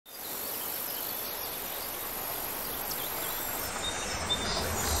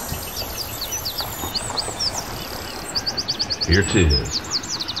Here it is,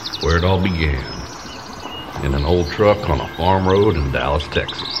 where it all began, in an old truck on a farm road in Dallas,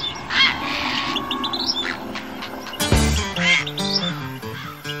 Texas.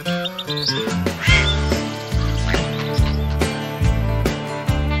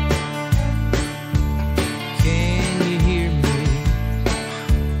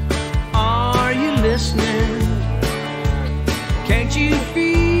 Can't you feel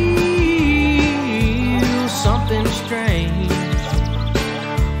something strange?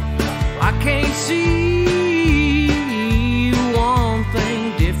 I can't see one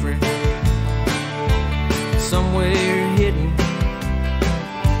thing different. Somewhere hidden,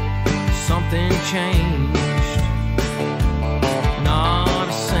 something changed. Not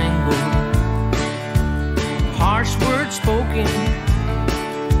a single harsh word spoken,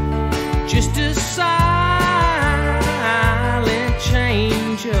 just a silent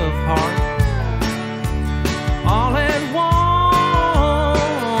change of heart. All at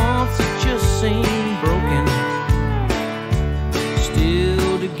once it just seemed broken.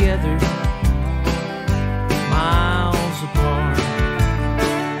 Still together, miles apart.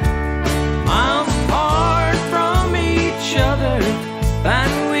 Miles apart from each other than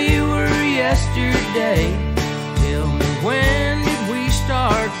we were yesterday. Tell me, when did we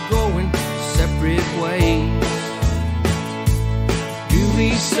start going separate ways? Do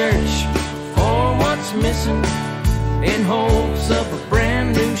we search for what's missing in hopes of a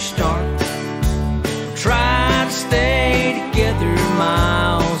brand new start? Try to stay together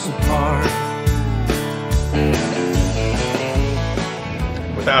miles apart.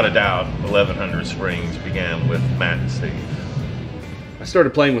 Without a doubt, 1100 Springs began with Matt and Steve. I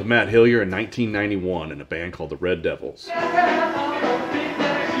started playing with Matt Hillier in 1991 in a band called the Red Devils.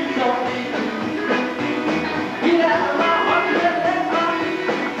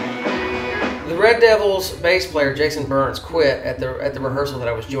 The Red Devils bass player Jason Burns quit at the rehearsal that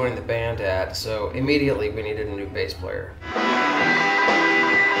I was joining the band at, so immediately we needed a new bass player.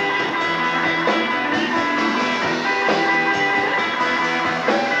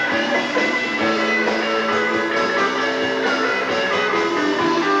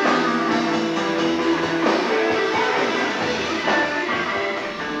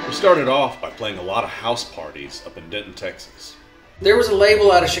 We started off by playing a lot of house parties up in Denton, Texas. There was a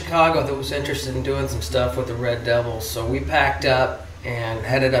label out of Chicago that was interested in doing some stuff with the Red Devils, so we packed up and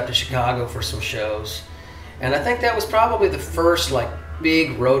headed up to Chicago for some shows. And I think that was probably the first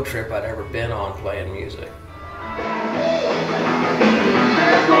big road trip I'd ever been on playing music.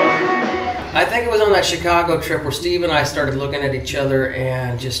 I think it was on that Chicago trip where Steve and I started looking at each other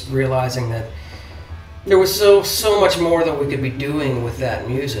and just realizing that there was so much more that we could be doing with that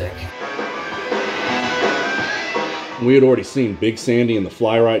music. We had already seen Big Sandy and the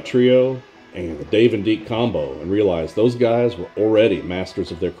Fly Right Trio and the Dave and Deke combo and realized those guys were already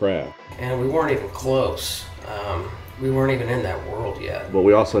masters of their craft. And we weren't even close. We weren't even in that world yet. But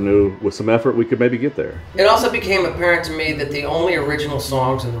we also knew with some effort we could maybe get there. It also became apparent to me that the only original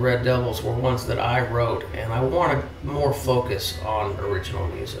songs of the Red Devils were ones that I wrote, and I wanted more focus on original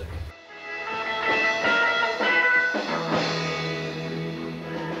music.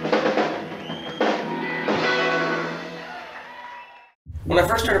 When I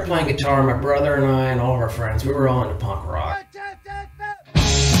first started playing guitar, my brother and I and all of our friends, we were all into punk rock.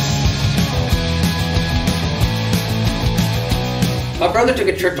 My brother took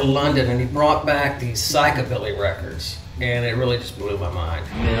a trip to London and he brought back these psychobilly records, and it really just blew my mind.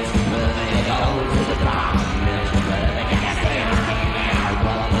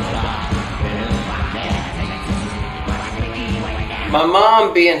 My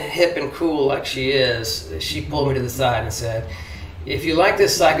mom, being hip and cool like she is, she pulled me to the side and said, "If you like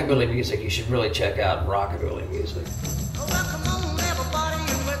this psychobilly music, you should really check out rockabilly music."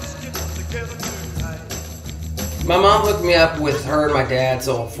 My mom hooked me up with her and my dad's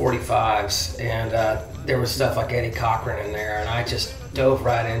old 45s, and there was stuff like Eddie Cochran in there, and I just dove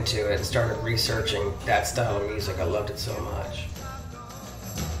right into it and started researching that style of music. I loved it so much.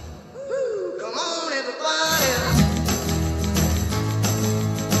 Come on, everybody.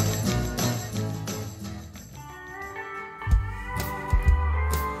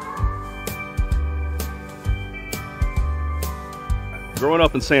 Growing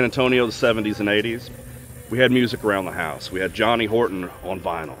up in San Antonio the 70s and 80s, we had music around the house. We had Johnny Horton on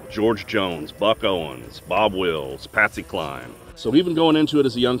vinyl, George Jones, Buck Owens, Bob Wills, Patsy Cline. So even going into it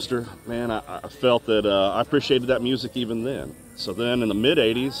as a youngster, man, I felt that I appreciated that music even then. So then in the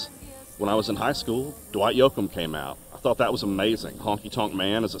mid-80s, when I was in high school, Dwight Yoakam came out. I thought that was amazing. Honky Tonk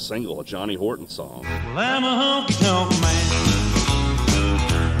Man is a single, a Johnny Horton song. Well, I'm a honky tonk man,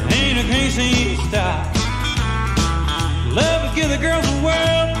 ain't a crazy style. Love to give the girls the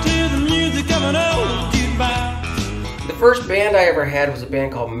world to the music of an old jukebox. The first band I ever had was a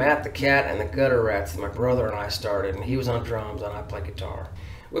band called Matt the Cat and the Gutter Rats that my brother and I started, and he was on drums and I played guitar.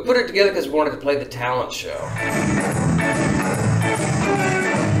 We put it together because we wanted to play the talent show.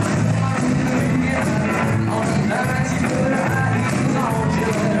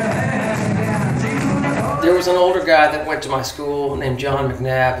 There was an older guy that went to my school named John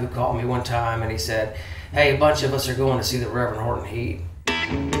McNabb who called me one time and he said, "Hey, a bunch of us are going to see the Reverend Horton Heat."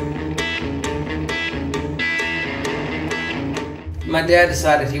 My dad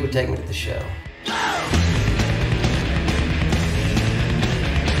decided he would take me to the show.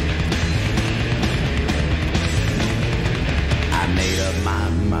 I made up my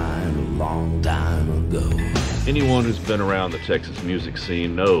mind a long time ago. Anyone who's been around the Texas music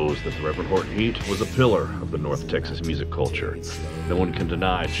scene knows that the Reverend Horton Heat was a pillar of the North Texas music culture. No one can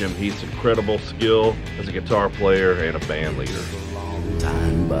deny Jim Heat's incredible skill as a guitar player and a band leader. Long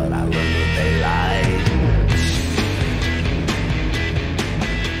time, but I learned what they like.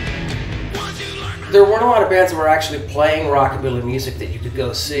 There weren't a lot of bands that were actually playing rockabilly music that you could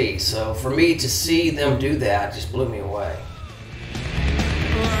go see, so for me to see them do that just blew me away.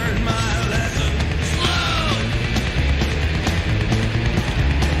 Learn my lesson.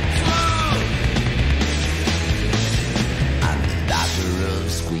 I'm the doctor of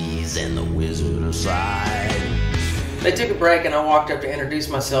squeeze and the wizard of slide. They took a break and I walked up to introduce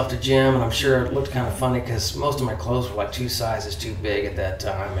myself to Jim, and I'm sure it looked kind of funny because most of my clothes were like 2 sizes too big at that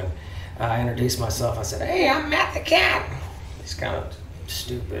time. And I introduced myself. I said, "Hey, I'm Matt the Cat." It's kind of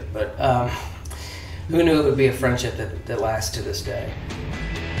stupid, but who knew it would be a friendship that lasts to this day.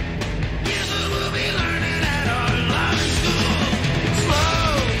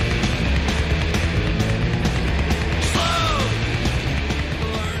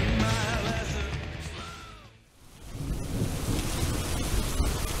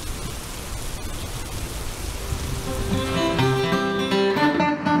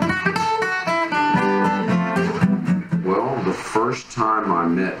 First time I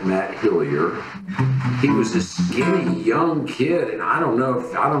met Matt Hillier, he was a skinny young kid, and I don't know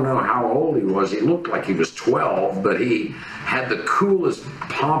how old he was. He looked like he was 12, but he had the coolest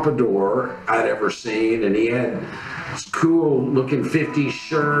pompadour I'd ever seen, and he had this cool looking 50s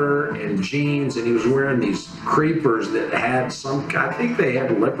shirt and jeans, and he was wearing these creepers that had I think they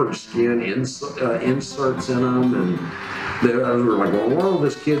had leopard skin inserts in them, and they were like, well, whoa,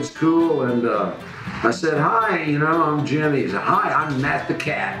 this kid's cool. And I said, "Hi, I'm Jim." He said, "Hi, I'm Matt the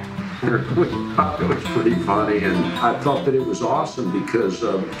Cat." We thought it was pretty funny, and I thought that it was awesome because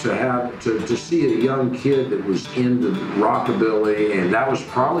to see a young kid that was into rockabilly, and that was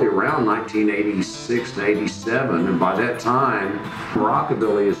probably around 1986 to 87, and by that time,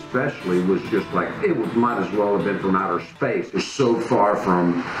 rockabilly especially was just like, it might as well have been from outer space. It was so far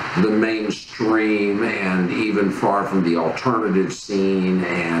from the mainstream and even far from the alternative scene,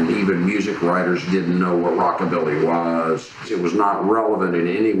 and even music writers didn't know what rockabilly was. It was not relevant in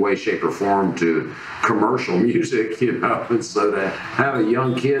any way, shape, or form to commercial music, and so to have a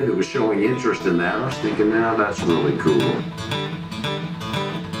young kid that was showing interest in that, I was thinking, now that's really cool.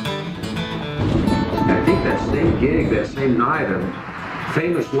 I think that same gig, that same night, a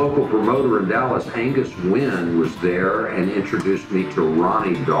famous local promoter in Dallas, Angus Wynn, was there and introduced me to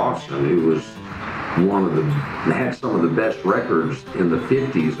Ronnie Dawson, who was had some of the best records in the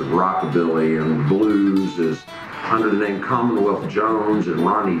 50s of rockabilly and blues, as under the name Commonwealth Jones and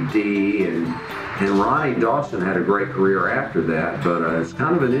Ronnie D. And Ronnie Dawson had a great career after that, but it's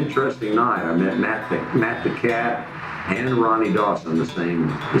kind of an interesting night. I met Matt the Cat and Ronnie Dawson the same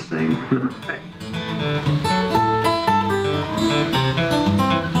night.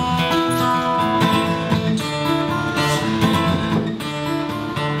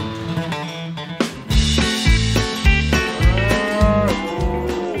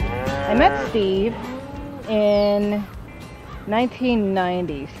 I met Steve in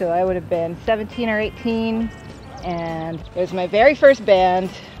 1990, so I would have been 17 or 18, and it was my very first band.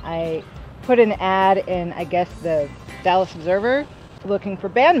 I put an ad in, I guess, the Dallas Observer looking for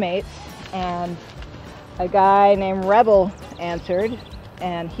bandmates, and a guy named Rebel answered,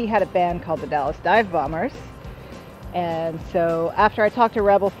 and he had a band called the Dallas Dive Bombers. And so after I talked to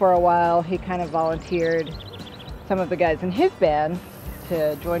Rebel for a while, he kind of volunteered some of the guys in his band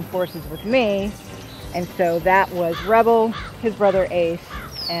to join forces with me. And so that was Rebel, his brother Ace,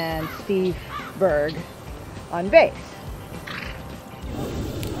 and Steve Berg on bass.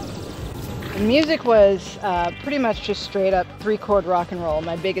 The music was pretty much just straight up 3-chord rock and roll.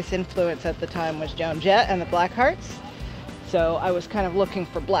 My biggest influence at the time was Joan Jett and the Blackhearts. So I was kind of looking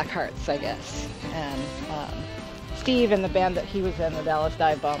for Blackhearts, I guess. And Steve and the band that he was in, the Dallas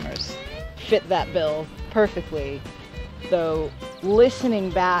Dive Bombers, fit that bill perfectly. So listening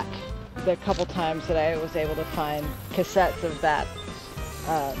back the couple times that I was able to find cassettes of that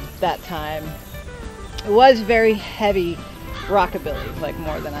time, it was very heavy rockabilly, like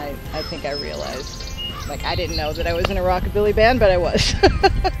more than I think I realized. Like, I didn't know that I was in a rockabilly band, but I was.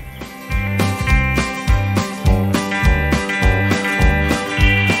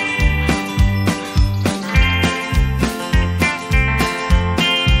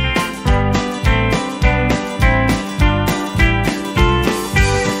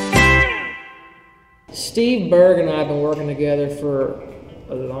 Steve Berg and I have been working together for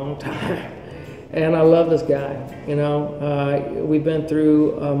a long time, and I love this guy. You know, we've been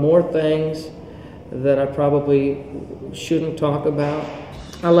through more things that I probably shouldn't talk about.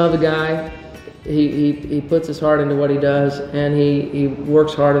 I love the guy. He puts his heart into what he does, and he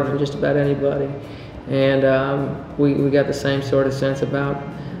works harder than just about anybody. And we got the same sort of sense about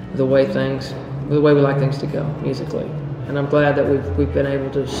the way we like things to go musically. And I'm glad that we've been able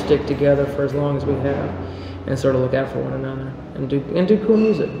to stick together for as long as we have, and sort of look out for one another and do cool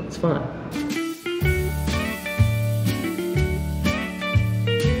music. It's fun.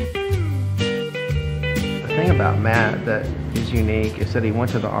 The thing about Matt that is unique is that he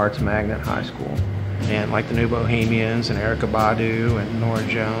went to the Arts Magnet High School, and like the New Bohemians and Erykah Badu and Norah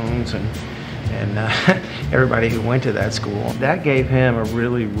Jones and everybody who went to that school, that gave him a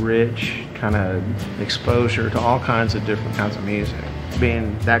really rich kind of exposure to all kinds of different kinds of music.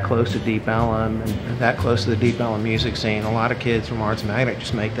 Being that close to Deep Ellum and that close to the Deep Ellum music scene, a lot of kids from Arts Magnet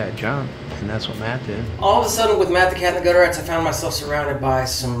just make that jump, and that's what Matt did. All of a sudden, with Matt the Cat and the Gutter Rats, I found myself surrounded by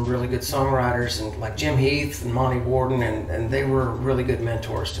some really good songwriters, and like Jim Heath and Monty Warden, and they were really good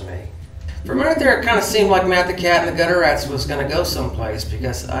mentors to me. For a minute there, it kind of seemed like Matt the Cat and the Gutter Rats was going to go someplace,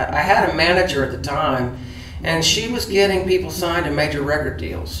 because I had a manager at the time, and she was getting people signed to major record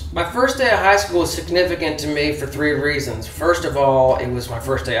deals. My first day of high school was significant to me for 3 reasons. First of all, it was my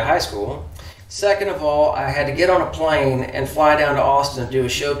first day of high school. Second of all, I had to get on a plane and fly down to Austin to do a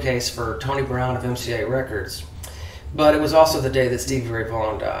showcase for Tony Brown of MCA Records. But it was also the day that Stevie Ray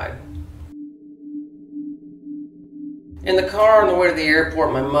Vaughan died. In the car on the way to the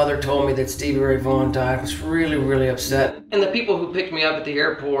airport, my mother told me that Stevie Ray Vaughan died. I was really, really upset. And the people who picked me up at the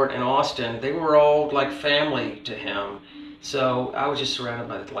airport in Austin, they were all like family to him. So I was just surrounded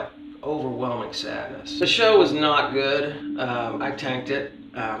by like overwhelming sadness. The show was not good. I tanked it.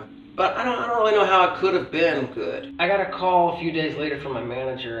 But I don't really know how it could have been good. I got a call a few days later from my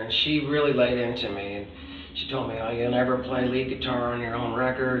manager, and she really laid into me. And she told me, oh, you'll never play lead guitar on your own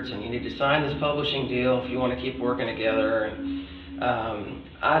records, and you need to sign this publishing deal if you want to keep working together. And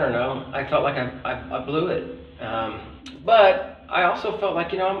I don't know, I felt like I blew it. But I also felt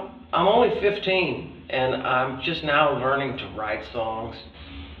like, you know, I'm only 15, and I'm just now learning to write songs.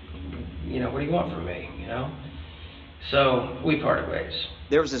 You know, what do you want from me, you know? So we parted ways.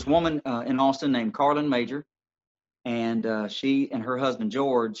 There was this woman in Austin named Carlin Major, and she and her husband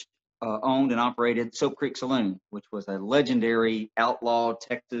George owned and operated Soap Creek Saloon, which was a legendary outlaw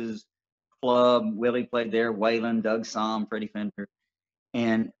Texas club. Willie played there, Waylon, Doug Somm, Freddie Fender.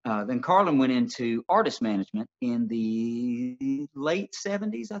 And then Carlin went into artist management in the late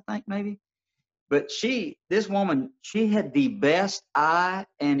 70s, I think, maybe. But this woman, she had the best eye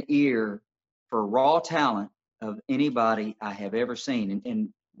and ear for raw talent of anybody I have ever seen. And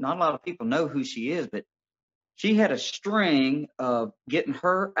not a lot of people know who she is, but she had a string of getting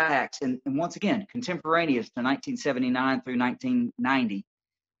her acts, and once again, contemporaneous to 1979 through 1990.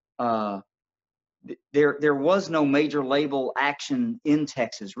 There was no major label action in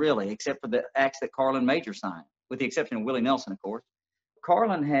Texas, really, except for the acts that Carlin Major signed, with the exception of Willie Nelson, of course.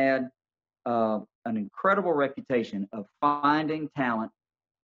 Carlin had an incredible reputation of finding talent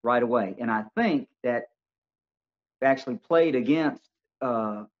right away, and I think that actually played against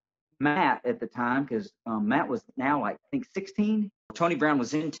Matt at the time, because Matt was now, like, I think 16. Tony Brown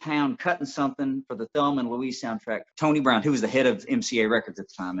was in town cutting something for the Thelma and Louise soundtrack. Tony Brown, who was the head of MCA Records at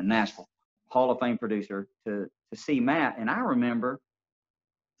the time in Nashville, Hall of Fame producer, to see Matt. And I remember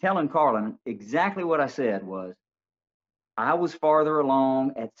telling Carlin exactly what I said was, I was farther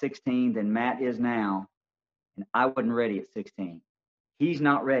along at 16 than Matt is now, and I wasn't ready at 16. He's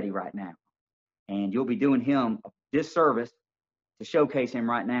not ready right now, and you'll be doing him a disservice to showcase him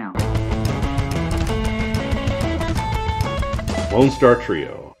right now. Lone Star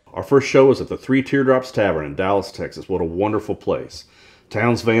Trio. Our first show was at the Three Teardrops Tavern in Dallas, Texas. What a wonderful place.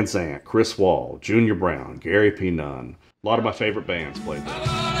 Towns Van Zandt, Chris Wall, Junior Brown, Gary P. Nunn. A lot of my favorite bands played there.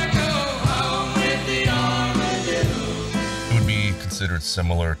 It would be considered considered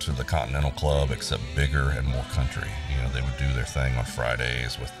similar to the Continental Club, except bigger and more country. You know, they would do their thing on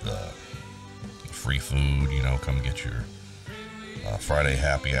Fridays with the free food, you know, come get your Friday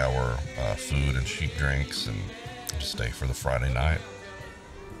happy hour food and cheap drinks and just stay for the Friday night.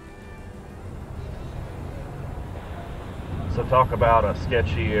 So talk about a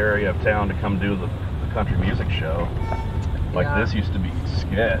sketchy area of town to come do the country music show. Like this used to be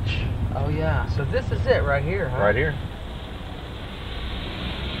sketch. Oh yeah, so this is it right here, huh? Right here.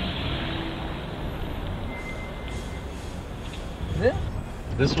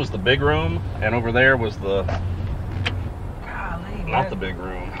 This was the big room, and over there was the, not the big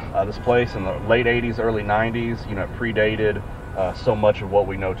room. This place in the late 80s, early 90s, you know, it predated so much of what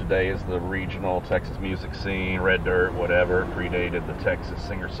we know today as the regional Texas music scene, Red Dirt, whatever. It predated the Texas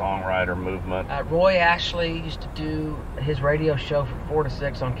singer-songwriter movement. Roy Ashley used to do his radio show from 4 to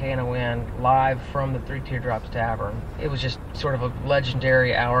 6 on KNON, live from the Three Teardrops Tavern. It was just sort of a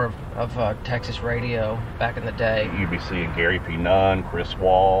legendary hour of Texas radio back in the day. You'd be seeing Gary P. Nunn, Chris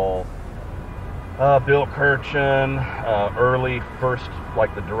Wall, Bill Kirchen, early first,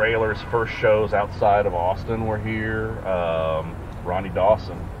 like the Derailers' first shows outside of Austin were here. Ronnie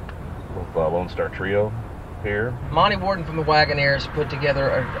Dawson with Lone Star Trio here. Monty Warden from the Wagoneers put together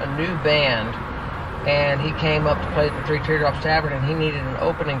a new band, and he came up to play at the Three Teardrops Tavern, and he needed an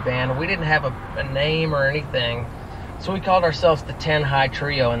opening band. We didn't have a name or anything, so we called ourselves the 10 High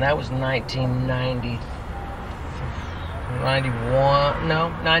Trio, and that was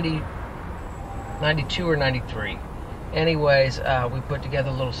 92 or 93. Anyways, we put together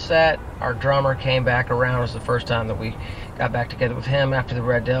a little set. Our drummer came back around. It was the first time that we got back together with him after the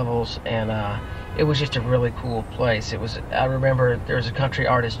Red Devils, and it was just a really cool place. I remember there was a country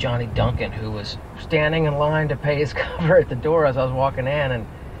artist, Johnny Duncan, who was standing in line to pay his cover at the door as I was walking in, and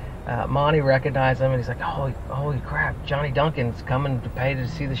Monty recognized him, and he's like, holy crap, Johnny Duncan's coming to pay to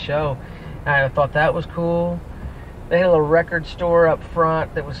see the show. And I thought that was cool. They had a little record store up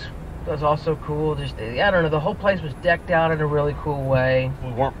front that was also cool. Just, I don't know, the whole place was decked out in a really cool way.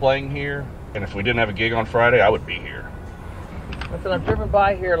 We weren't playing here, and if we didn't have a gig on Friday, I would be here. Listen, I've driven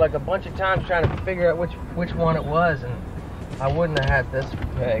by here like a bunch of times trying to figure out which one it was, and I wouldn't have had this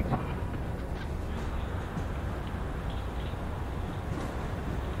pegged.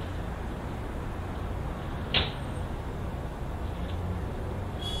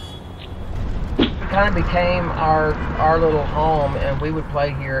 Kind of became our little home, and we would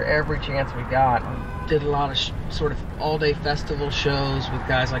play here every chance we got. Did a lot of sort of all-day festival shows with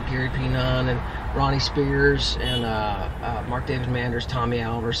guys like Gary P. Nunn and Ronnie Spears and Mark David Manders, Tommy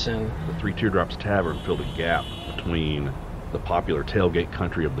Alverson. The Three Teardrops Tavern filled a gap between the popular tailgate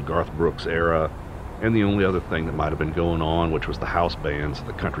country of the Garth Brooks era and the only other thing that might have been going on, which was the house bands and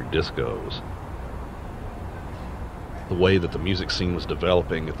the country discos. The way that the music scene was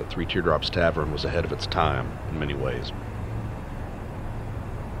developing at the Three Teardrops Tavern was ahead of its time in many ways.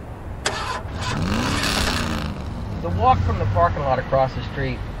 The walk from the parking lot across the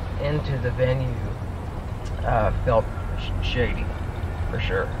street into the venue felt shady, for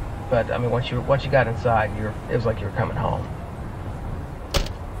sure. But I mean, once you got inside, it was like you were coming home.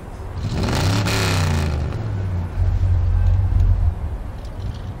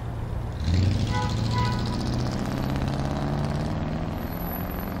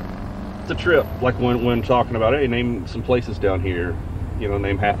 A trip, like when talking about it, name some places down here, you know,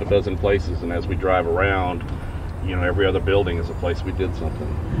 name half a dozen places, and as we drive around, you know, every other building is a place we did something.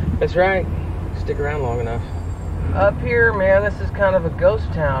 That's right. Stick around long enough. Up here, man, this is kind of a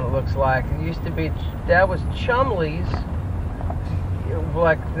ghost town, it looks like. It used to be, that was Chumley's,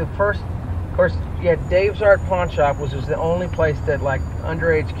 like the first, of course, yeah, Dave's Art Pawn Shop was the only place that like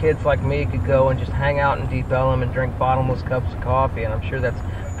underage kids like me could go and just hang out in Deep Ellum and drink bottomless cups of coffee, and I'm sure that's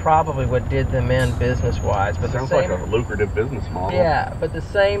probably what did them in business-wise. But sounds like a lucrative business model. Yeah, but the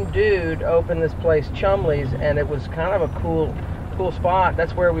same dude opened this place, Chumley's, and it was kind of a cool spot.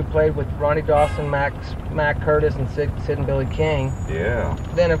 That's where we played with Ronnie Dawson, Mac Curtis, and Sid and Billy King. Yeah.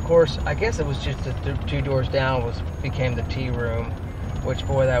 Then, of course, I guess it was just the two doors down became the Tea Room, which,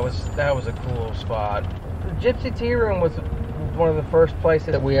 boy, that was a cool spot. The Gypsy Tea Room was one of the first places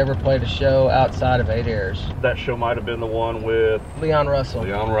that we ever played a show outside of 8 Airs. That show might have been the one with Leon Russell.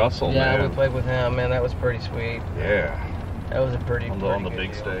 Yeah, man. We played with him, man. That was pretty sweet. Yeah. That was a pretty on the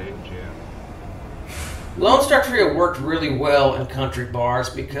big deal. stage, yeah. Lone Star Trio worked really well in country bars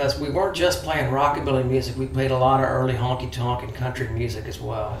because we weren't just playing rockabilly music. We played a lot of early honky-tonk and country music as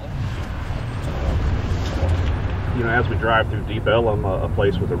well. You know, as we drive through Deep Ellum, a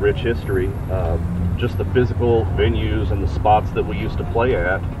place with a rich history, just the physical venues and the spots that we used to play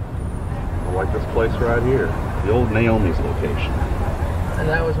at, like this place right here, the old Naomi's location. and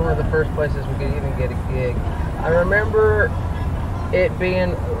that was one of the first places we could even get a gig. I remember it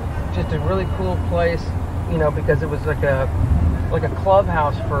being just a really cool place, you know, because it was like a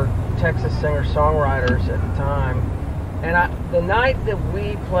clubhouse for Texas singer-songwriters at the time. And the night that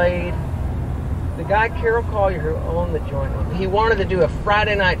we played, the guy Carol Collier, who owned the joint, he wanted to do a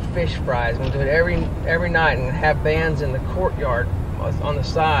Friday night fish fries. We'll do it every night and have bands in the courtyard on the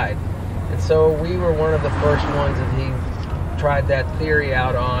side. And so we were one of the first ones that he tried that theory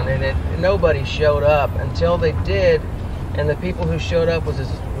out on, and nobody showed up until they did. And the people who showed up was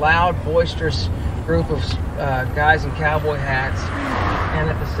this loud, boisterous group of guys in cowboy hats, and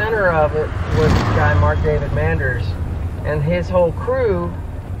at the center of it was this guy Mark David Manders, and his whole crew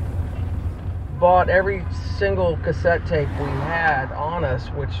bought every single cassette tape we had on us,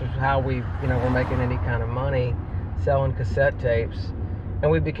 which is how we, you know, were making any kind of money selling cassette tapes, and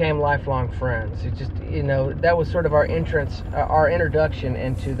we became lifelong friends. It just, you know, that was sort of our introduction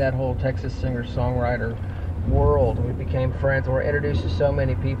into that whole Texas singer-songwriter world. We became friends and were introduced to so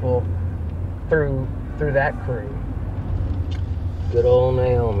many people through that crew. Good old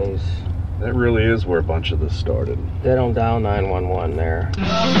Naomi's. That really is where a bunch of this started. They don't dial 911 there. I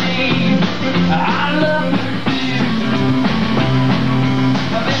love you.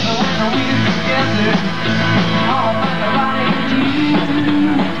 But baby, when we get together, all think about it you.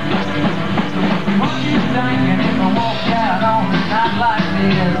 What you thinking if I walk out on a night like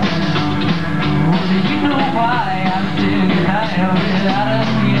this? Well, do you know why I'm still getting without a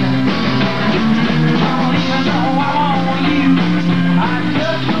skin? I don't even know I want you. I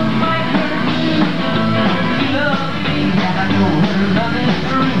just would make her do. You love me and I know her loving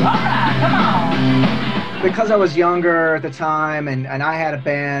through. Alright, come on. Because I was younger at the time and I had a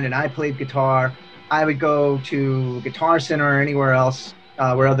band and I played guitar, I would go to Guitar Center or anywhere else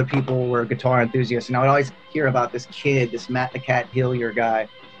where other people were guitar enthusiasts, and I would always hear about this kid, this Matt the Cat Hillier guy.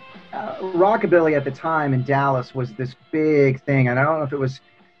 Rockabilly at the time in Dallas was this big thing, and I don't know if it was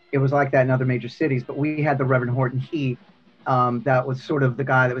like that in other major cities, but we had the Reverend Horton Heat. That was sort of the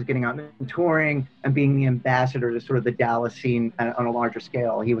guy that was getting out and touring and being the ambassador to sort of the Dallas scene on a larger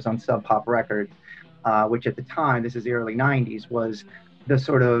scale. He was on Sub Pop Records, which at the time, this is the early 90s, was the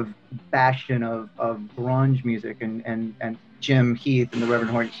sort of bastion of grunge music, and Jim Heath and the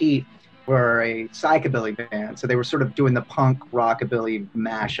Reverend Horton Heat were a psychobilly band. So they were sort of doing the punk rockabilly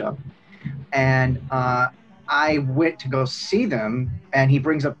mashup. And I went to go see them, and he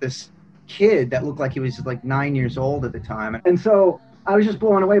brings up this kid that looked like he was like 9 years old at the time. And so I was just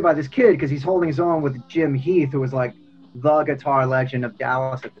blown away by this kid because he's holding his own with Jim Heath, who was like the guitar legend of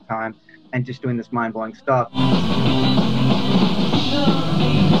Dallas at the time, and just doing this mind-blowing stuff.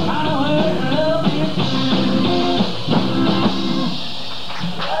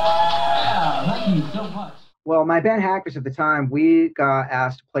 Well, my band Hackers at the time, we got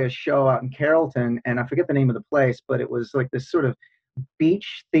asked to play a show out in Carrollton, and I forget the name of the place, but it was like this sort of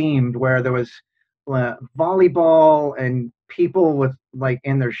beach themed where there was volleyball and people with like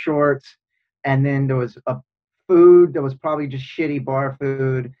in their shorts, and then there was a food that was probably just shitty bar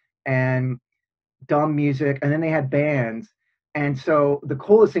food and dumb music, and then they had bands. And so the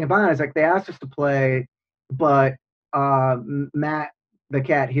coolest thing about it is like they asked us to play, but Matt the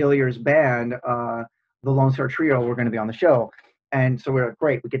Cat Hillier's band, the Lone Star Trio, were going to be on the show. And so we were like,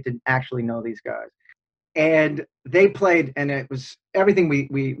 great, we get to actually know these guys. And they played, and it was everything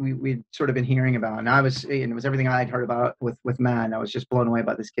we'd sort of been hearing about. And it was everything I'd heard about with Matt, and I was just blown away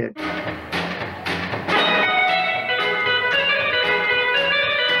by this kid.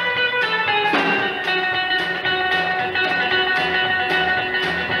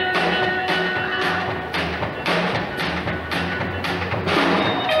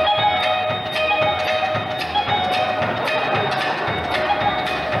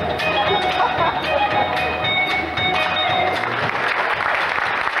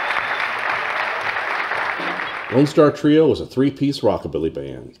 Lone Star Trio was a three-piece rockabilly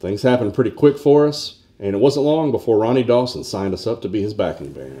band. Things happened pretty quick for us, and it wasn't long before Ronnie Dawson signed us up to be his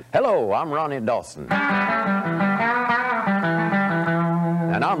backing band. Hello, I'm Ronnie Dawson. And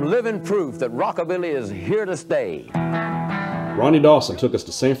I'm living proof that rockabilly is here to stay. Ronnie Dawson took us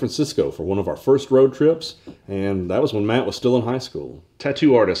to San Francisco for one of our first road trips, and that was when Matt was still in high school.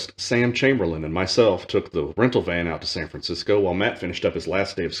 Tattoo artist Sam Chamberlain and myself took the rental van out to San Francisco while Matt finished up his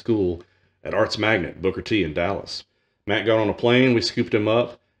last day of school at Arts Magnet, Booker T in Dallas. Matt got on a plane, we scooped him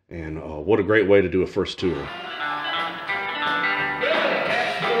up, and what a great way to do a first tour.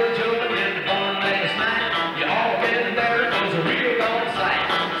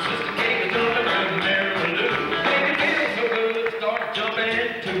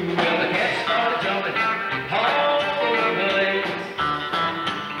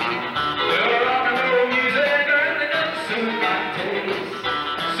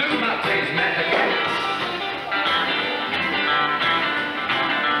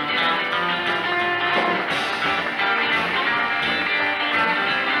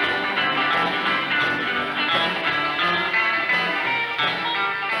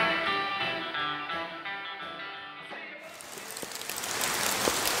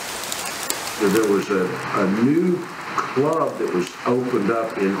 So there was a new club that was opened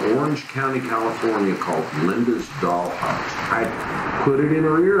up in Orange County, California called Linda's Dollhouse. I put it in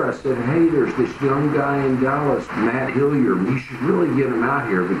her ear. I said, hey, there's this young guy in Dallas, Matt Hillier. You should really get him out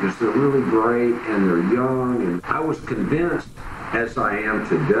here because they're really great and they're young. And I was convinced, as I am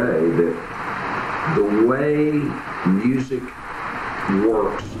today, that the way music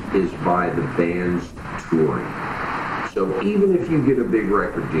works is by the bands touring. So even if you get a big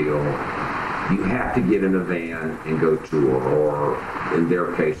record deal, you have to get in a van and go tour, or in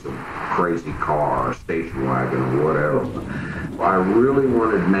their case, a crazy car, a station wagon, or whatever. I really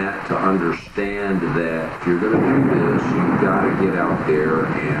wanted Matt to understand that if you're going to do this, you've got to get out there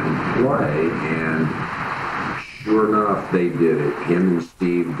and play. And sure enough, they did it. Him and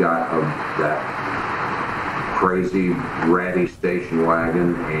Steve got that crazy, ratty station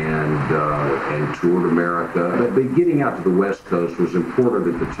wagon and toured America. But getting out to the West Coast was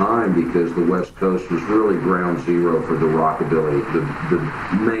important at the time because the West Coast was really ground zero for the rockabilly, the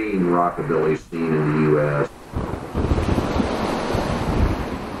main rockabilly scene in the U.S.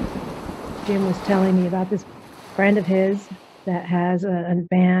 Jim was telling me about this friend of his that has a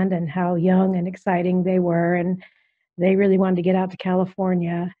band and how young and exciting they were, and they really wanted to get out to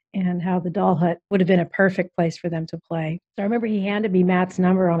California, and how the Doll Hut would have been a perfect place for them to play. So I remember he handed me Matt's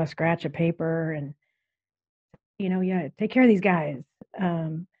number on a scratch of paper and, yeah, take care of these guys.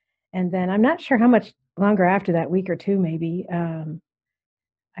 And then I'm not sure how much longer after that, week or two maybe,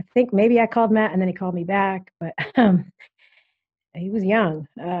 I think maybe I called Matt and then he called me back, but he was young.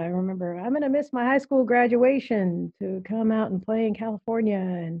 I remember, I'm going to miss my high school graduation to come out and play in California.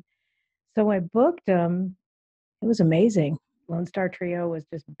 And so I booked him. It was amazing. Lone Star Trio was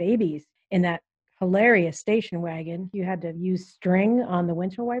just babies in that hilarious station wagon. You had to use string on the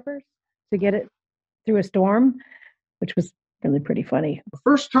windshield wipers to get it through a storm, which was really pretty funny. The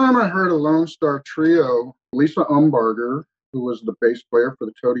first time I heard a Lone Star Trio, Lisa Umbarger, who was the bass player for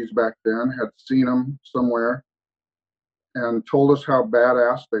the Toadies back then, had seen them somewhere and told us how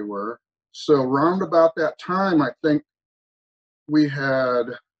badass they were. So round about that time, I think we had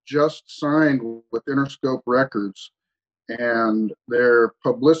just signed with Interscope Records, and their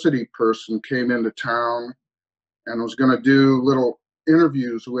publicity person came into town and was going to do little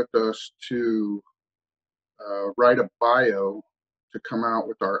interviews with us to write a bio to come out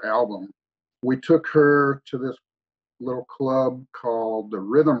with our album. We took her to this little club called the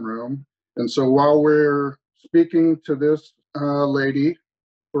Rhythm Room. And so while we're speaking to this lady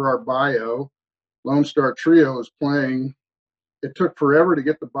for our bio, Lone Star Trio is playing. It took forever to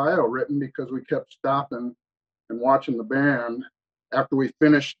get the bio written because we kept stopping and watching the band. After we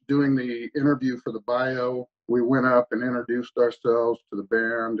finished doing the interview for the bio, we went up and introduced ourselves to the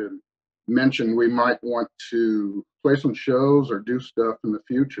band and mentioned we might want to play some shows or do stuff in the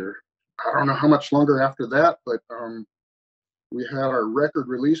future. I don't know how much longer after that, but we had our record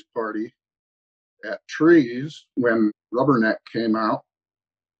release party at Trees when Rubberneck came out,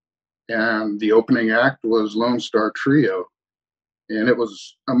 and the opening act was Lone Star Trio. And it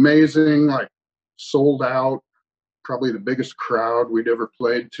was amazing, like sold out, probably the biggest crowd we'd ever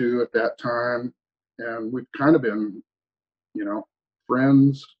played to at that time. And we've kind of been,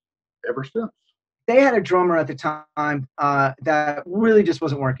 friends ever since. They had a drummer at the time that really just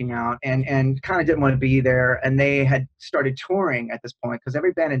wasn't working out and kind of didn't want to be there. And they had started touring at this point because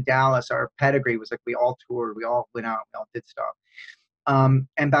every band in Dallas, our pedigree was like we all toured, we all went out, we all did stuff.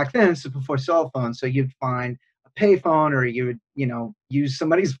 And back then, this was before cell phones, so you'd find a payphone or you would, use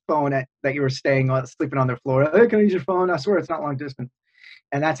somebody's phone that you were sleeping on their floor. Hey, can I use your phone? I swear it's not long distance.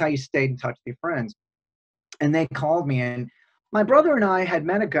 And that's how you stayed in touch with your friends. And they called me, and my brother and I had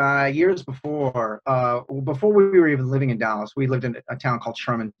met a guy years before we were even living in Dallas. We lived in a town called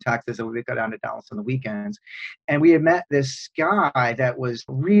Sherman, Texas, and we would go down to Dallas on the weekends. And we had met this guy that was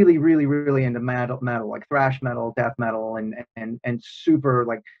really, really, really into metal, like thrash metal, death metal, and super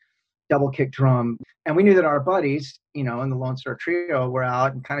like double kick drum. And we knew that our buddies, in the Lone Star Trio were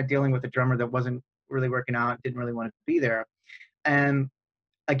out and kind of dealing with a drummer that wasn't really working out, didn't really want to be there. And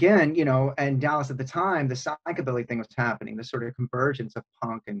again, and Dallas at the time, the psychobilly thing was happening, this sort of convergence of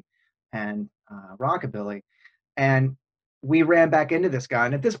punk and rockabilly. And we ran back into this guy.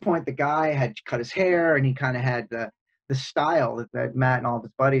 And at this point, the guy had cut his hair and he kind of had the style that Matt and all of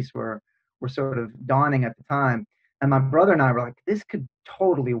his buddies were sort of donning at the time. And my brother and I were like, this could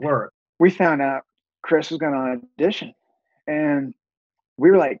totally work. We found out Chris was going to audition, and we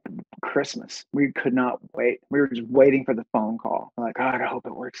were like Christmas. We could not wait. We were just waiting for the phone call. We're like, God, I hope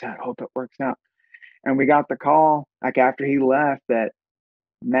it works out. I hope it works out. And we got the call like after he left that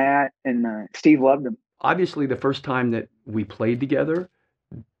Matt and Steve loved him. Obviously, the first time that we played together,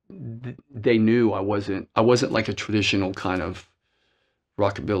 they knew I wasn't like a traditional kind of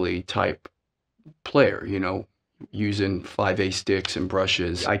rockabilly type player, you know, using 5/8 sticks and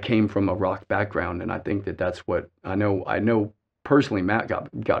brushes. I came from a rock background, and I think that that's what I know personally Matt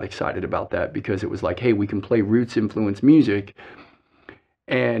got excited about that, because it was like, hey, we can play roots influenced music.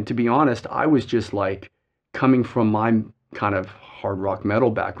 And to be honest, I was just like, coming from my kind of hard rock metal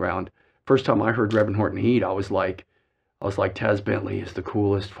background, first time I heard Reverend Horton Heat, I was like Taz Bentley is the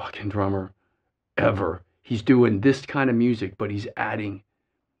coolest fucking drummer ever. He's doing this kind of music, but he's adding,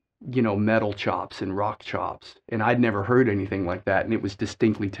 you know, metal chops and rock chops. And I'd never heard anything like that. And it was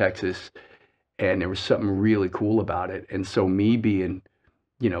distinctly Texas. And there was something really cool about it. And so me being,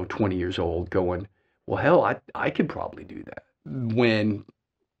 you know, 20 years old going, well, hell, I could probably do that. When,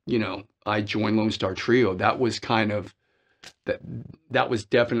 you know, I joined Lone Star Trio, that was kind of, that was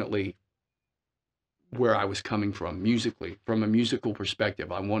definitely where I was coming from musically, from a musical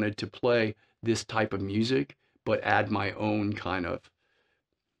perspective. I wanted to play this type of music, but add my own kind of,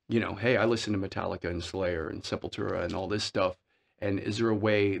 you know, hey, I listen to Metallica and Slayer and Sepultura and all this stuff. And is there a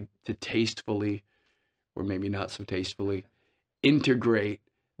way to tastefully, or maybe not so tastefully, integrate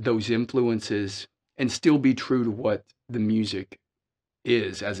those influences and still be true to what the music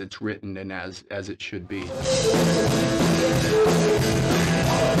is as it's written and as it should be?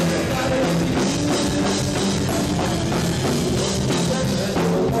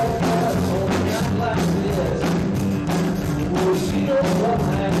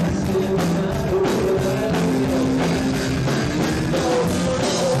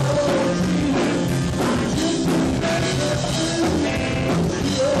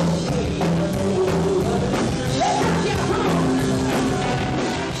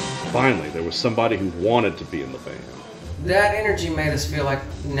 Finally, there was somebody who wanted to be in the band. That energy made us feel like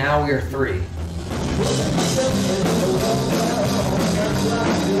now we are three.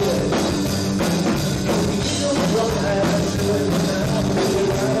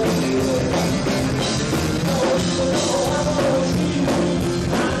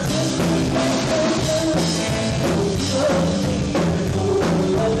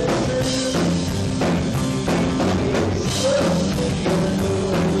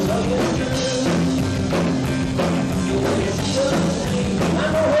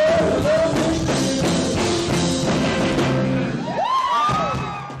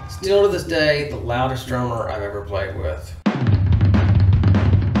 Still to this day, the loudest drummer I've ever played with.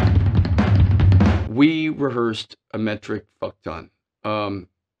 We rehearsed a metric fuck ton.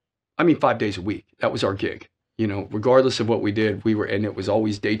 I mean, 5 days a week. That was our gig. You know, regardless of what we did, and it was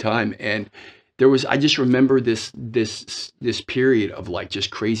always daytime. And there was, I just remember this period of like just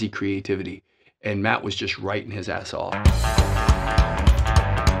crazy creativity. And Matt was just writing his ass off.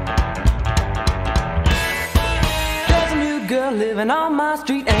 Girl living on my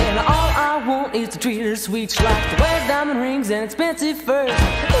street, and all I want is to treat her sweet. She likes to wear diamond rings and expensive furs.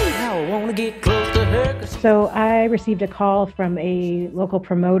 How I want to get close to her. So I received a call from a local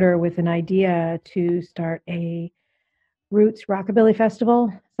promoter with an idea to start a Roots Rockabilly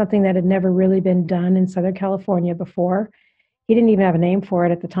Festival, something that had never really been done in Southern California before. He didn't even have a name for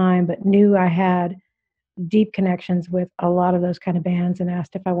it at the time, but knew I had deep connections with a lot of those kind of bands and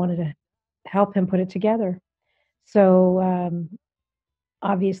asked if I wanted to help him put it together. So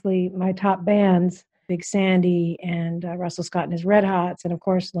obviously my top bands, Big Sandy and Russell Scott and his Red Hots, and of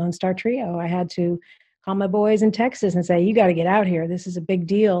course Lone Star Trio. I had to call my boys in Texas and say, you got to get out here. This is a big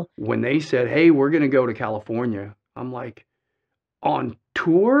deal. When they said, hey, we're going to go to California, I'm like, on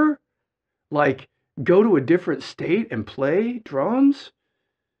tour? Like, go to a different state and play drums?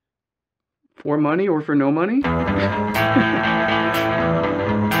 For money or for no money?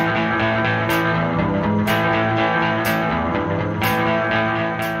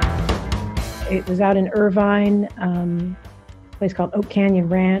 It was out in Irvine, a place called Oak Canyon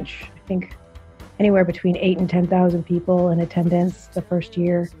Ranch. I think anywhere between 8,000 and 10,000 people in attendance the first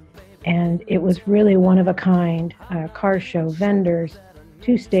year. And it was really one of a kind. Car show, vendors,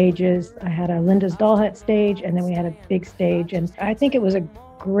 2 stages. I had a Linda's Doll Hut stage, and then we had a big stage. And I think it was a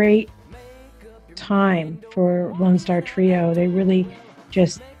great time for Lone Star Trio. They really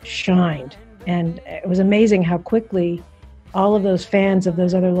just shined. And it was amazing how quickly all of those fans of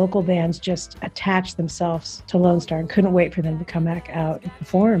those other local bands just attached themselves to Lone Star and couldn't wait for them to come back out and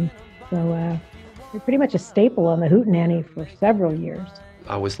perform. So they're pretty much a staple on the Hootenanny for several years.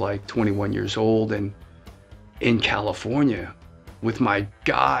 I was like 21 years old and in California with my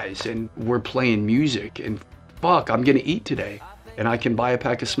guys, and we're playing music, and fuck, I'm gonna eat today and I can buy a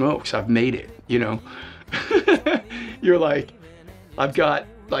pack of smokes. I've made it, you know? You're like, I've got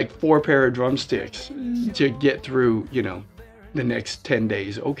like 4 pair of drumsticks to get through, you know, the next 10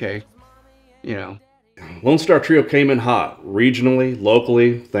 days. Okay, you know. Lone Star Trio came in hot. Regionally,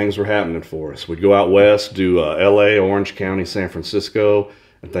 locally, things were happening for us. We'd go out west, do LA, Orange County, San Francisco,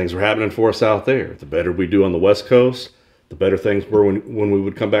 and things were happening for us out there. The better we do on the West Coast, the better things were when we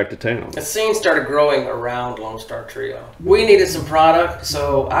would come back to town. The scene started growing around Lone Star Trio. We needed some product,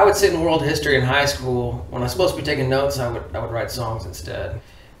 so I would sit in world history in high school. When I was supposed to be taking notes, I would write songs instead.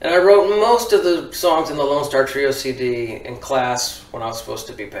 And I wrote most of the songs in the Lone Star Trio CD in class when I was supposed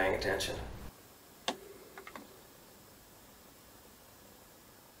to be paying attention.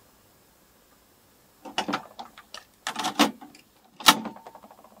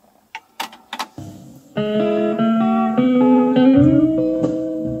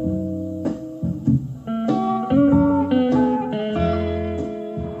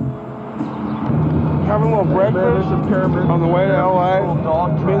 Having a little breakfast on the way to LA,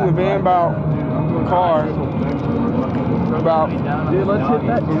 being in the van about the car, about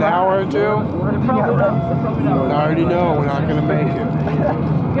an hour or two. I already know we're not going to make it.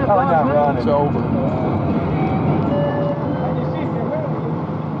 It's over.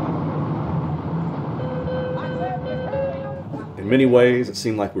 In many ways, it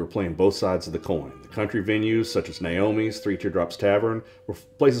seemed like we were playing both sides of the coin. The country venues, such as Naomi's, Three Teardrops Tavern, were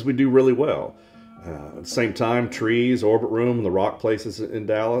places we do really well. At the same time, Trees, Orbit Room, and the rock places in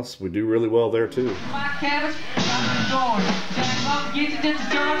Dallas, we do really well there too.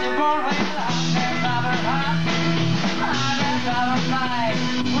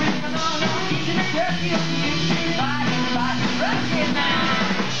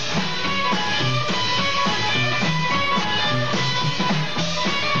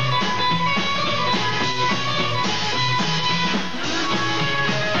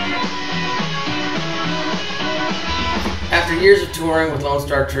 After years of touring with Lone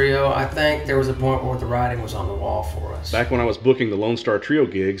Star Trio, I think there was a point where the writing was on the wall for us. Back when I was booking the Lone Star Trio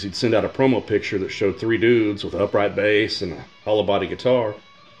gigs, he'd send out a promo picture that showed three dudes with an upright bass and a hollow body guitar.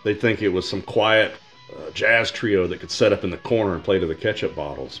 They'd think it was some quiet jazz trio that could set up in the corner and play to the ketchup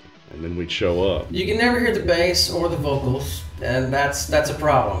bottles. And then we'd show up. You can never hear the bass or the vocals, and that's a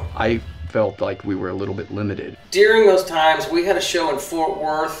problem. I felt like we were a little bit limited. During those times, we had a show in Fort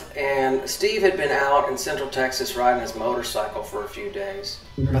Worth, and Steve had been out in Central Texas riding his motorcycle for a few days.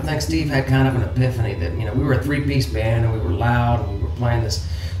 I think Steve had kind of an epiphany that, you know, we were a three-piece band, and we were loud, and we were playing this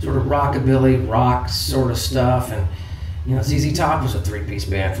sort of rockabilly, rock sort of stuff, and, you know, ZZ Top was a three-piece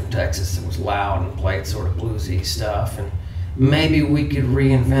band from Texas that was loud and played sort of bluesy stuff, and maybe we could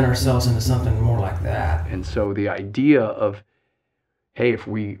reinvent ourselves into something more like that. And so the idea of, hey, if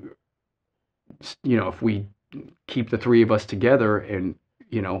we keep the three of us together and,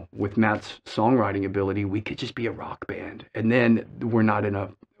 you know, with Matt's songwriting ability, we could just be a rock band. And then we're not in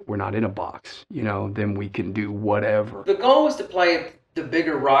a box, you know, then we can do whatever. The goal was to play at the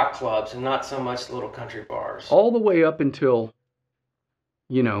bigger rock clubs and not so much the little country bars. All the way up until,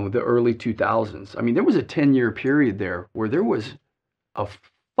 you know, the early 2000s. I mean, there was a 10-year period there where there was a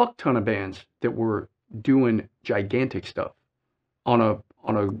fuck ton of bands that were doing gigantic stuff on a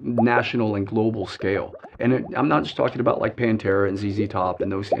national and global scale. And I'm not just talking about like Pantera and ZZ Top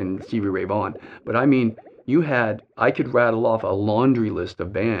and Stevie Ray Vaughan, but I mean, I could rattle off a laundry list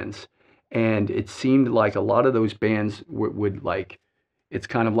of bands, and it seemed like a lot of those bands would like, it's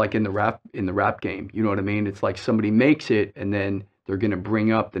kind of like in the rap game, you know what I mean? It's like somebody makes it and then they're going to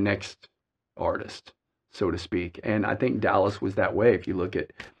bring up the next artist, so to speak. And I think Dallas was that way. If you look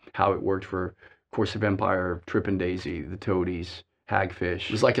at how it worked for Course of Empire, Trippin' Daisy, the Toadies, Hagfish.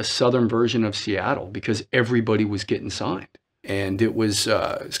 It was like a southern version of Seattle because everybody was getting signed. And it was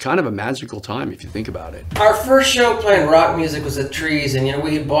kind of a magical time if you think about it. Our first show playing rock music was at Trees, and, you know,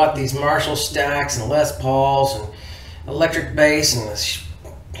 we had bought these Marshall stacks and Les Pauls and electric bass and this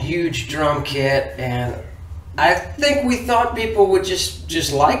huge drum kit, and I think we thought people would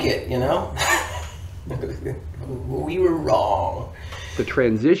just like it, you know? We were wrong. The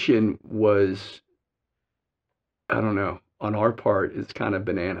transition was, I don't know, on our part, it's kind of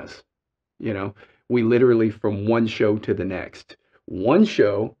bananas. You know, we literally from one show to the next. One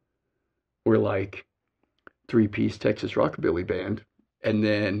show, we're like three-piece Texas rockabilly band, and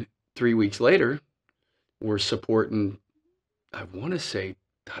then 3 weeks later, we're supporting, I want to say,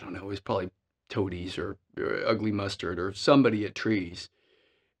 I don't know, it was probably Toadies or Ugly Mustard or somebody at Trees.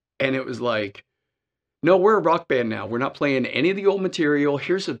 And it was like, no, we're a rock band now. We're not playing any of the old material.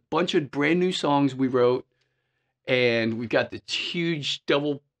 Here's a bunch of brand new songs we wrote. And we've got this huge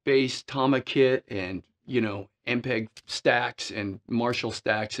double bass Tama kit and, you know, MPEG stacks and Marshall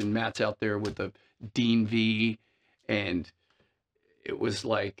stacks, and Matt's out there with the Dean V. And it was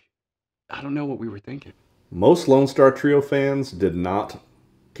like, I don't know what we were thinking. Most Lone Star Trio fans did not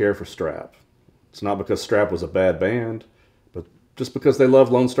care for Strap. It's not because Strap was a bad band, but just because they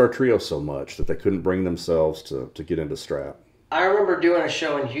loved Lone Star Trio so much that they couldn't bring themselves to get into Strap. I remember doing a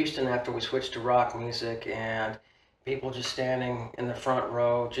show in Houston after we switched to rock music, and people just standing in the front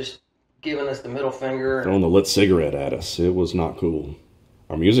row, just giving us the middle finger. Throwing the lit cigarette at us. It was not cool.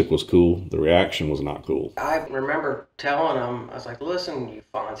 Our music was cool. The reaction was not cool. I remember telling them, I was like, listen, you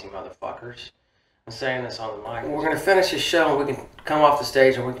Fonzie motherfuckers. I'm saying this on the mic. We're going to finish this show, and we can come off the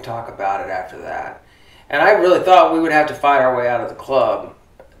stage, and we can talk about it after that. And I really thought we would have to fight our way out of the club.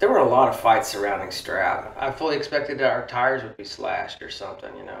 There were a lot of fights surrounding Strap. I fully expected that our tires would be slashed or something,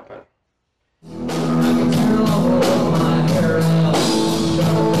 you know, but...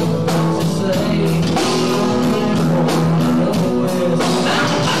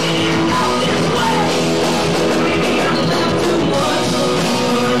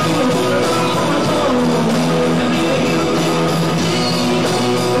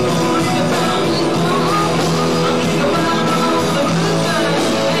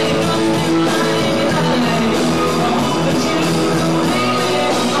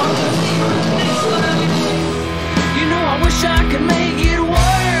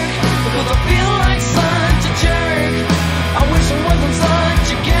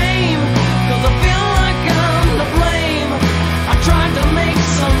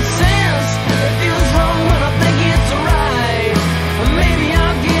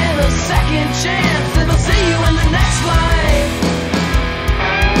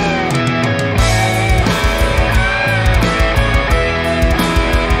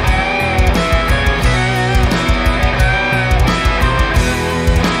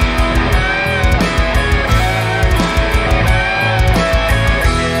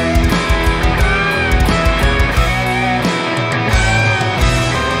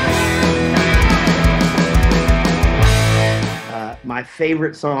 My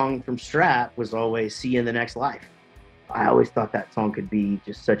favorite song from Strap was always See You in the Next Life. I always thought that song could be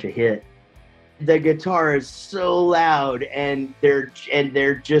just such a hit. The guitar is so loud, and they're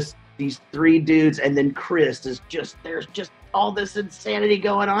just these three dudes, and then Chris is just, there's just all this insanity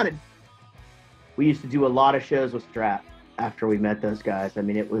going on. And we used to do a lot of shows with Strap after we met those guys. I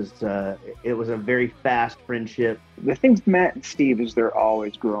mean, it was a very fast friendship. The thing with Matt and Steve is they're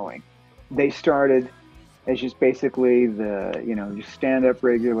always growing. They started as just basically the, just stand-up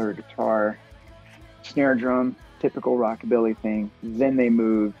regular guitar, snare drum, typical rockabilly thing. Then they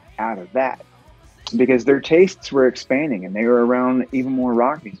moved out of that because their tastes were expanding and they were around even more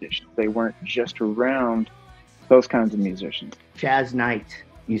rock musicians. They weren't just around those kinds of musicians. Chaz Knight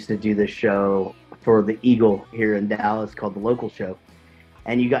used to do this show for the Eagle here in Dallas called The Local Show.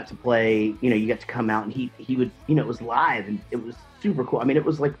 And you got to play, you got to come out, and he would, it was live, and it was super cool. I mean, it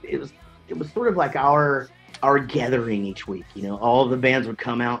was sort of like our gathering each week. All of the bands would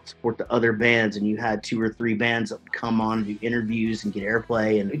come out and support the other bands, and you had 2 or 3 bands that would come on and do interviews and get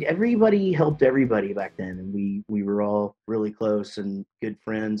airplay, and everybody helped everybody back then, and we were all really close and good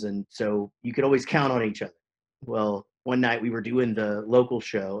friends, and so you could always count on each other. Well, one night we were doing the Local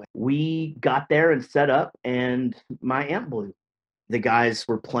Show. We got there and set up, and my amp blew. The guys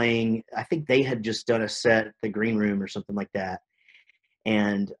were playing, I think they had just done a set at the Green Room or something like that.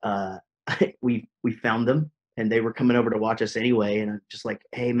 And we found them, and they were coming over to watch us anyway. And I'm just like,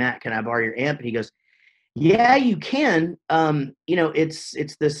 hey, Matt, can I borrow your amp? And he goes, yeah, you can.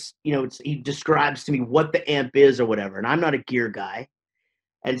 It's this, he describes to me what the amp is or whatever. And I'm not a gear guy.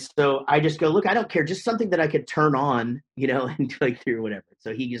 And so I just go, look, I don't care. Just something that I could turn on, and play through or whatever.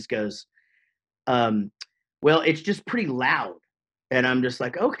 So he just goes, well, it's just pretty loud. And I'm just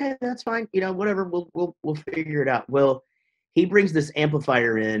like, okay, that's fine. Whatever, we'll figure it out. Well, he brings this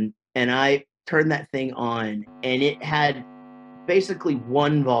amplifier in, and I turn that thing on, and it had basically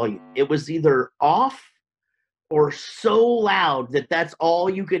one volume. It was either off or so loud that that's all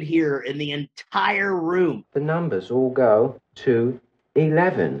you could hear in the entire room. The numbers all go to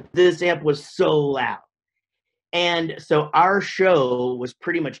 11. This amp was so loud. And so our show was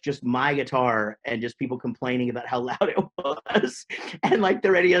pretty much just my guitar and just people complaining about how loud it was. And like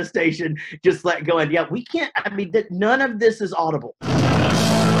the radio station just going, yeah, we can't, none of this is audible.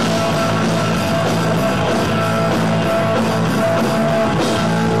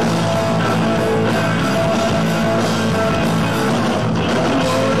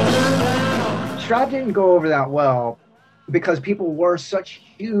 Strap didn't go over that well because people were such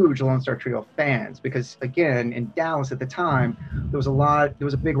huge Lone Star Trio fans. Because again, in Dallas at the time, there was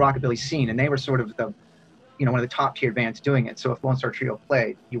a big rockabilly scene, and they were sort of the, one of the top tier bands doing it. So if Lone Star Trio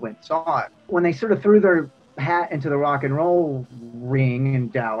played, you went and saw it. When they sort of threw their hat into the rock and roll ring in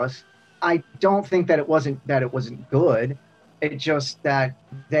Dallas, I don't think that it wasn't good. It just that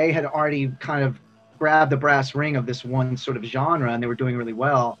they had already kind of grabbed the brass ring of this one sort of genre, and they were doing really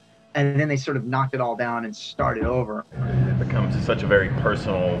well. And then they sort of knocked it all down and started over. It becomes such a very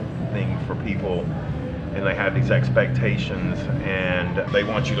personal thing for people, and they have these expectations, and they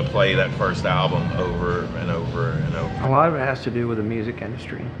want you to play that first album over and over and over. A lot of it has to do with the music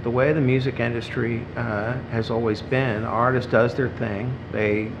industry. The way the music industry has always been, the artist does their thing,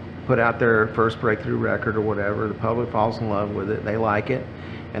 they put out their first breakthrough record or whatever, the public falls in love with it, they like it,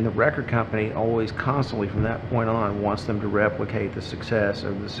 and the record company always constantly from that point on wants them to replicate the success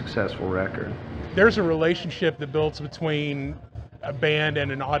of the successful record. There's a relationship that builds between a band and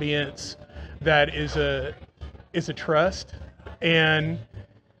an audience that is a trust, and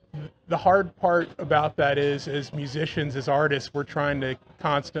the hard part about that is, as musicians, as artists, we're trying to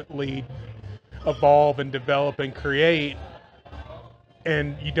constantly evolve and develop and create,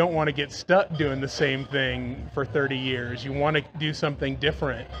 and you don't want to get stuck doing the same thing for 30 years. You want to do something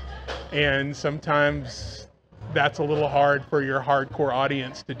different, and sometimes that's a little hard for your hardcore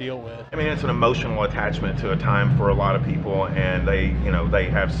audience to deal with. I mean, it's an emotional attachment to a time for a lot of people, and they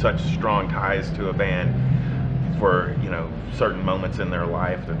have such strong ties to a band for, certain moments in their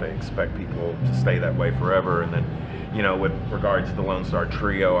life that they expect people to stay that way forever. And then, with regards to the Lone Star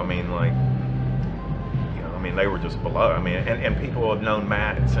Trio, they were just beloved. And people have known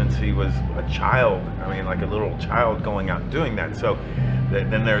Matt since he was a child. Like a little child going out and doing that. So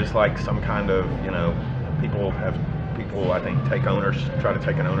then there's like some kind of, people I think try to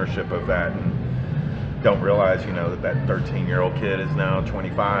take an ownership of that, and don't realize, that 13-year-old kid is now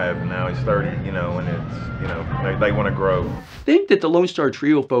 25 and now he's 30, and it's, they want to grow. I think that the Lone Star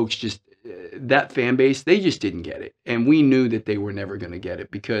Trio folks just, that fan base, they just didn't get it. And we knew that they were never going to get it,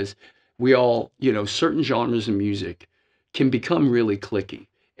 because we all, certain genres of music can become really cliquey.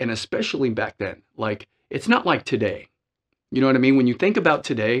 And especially back then, like, it's not like today. You know what I mean? When you think about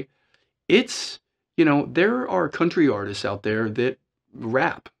today, it's, there are country artists out there that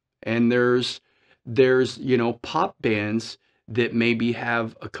rap, and there's, pop bands that maybe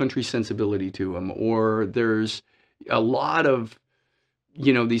have a country sensibility to them, or there's a lot of,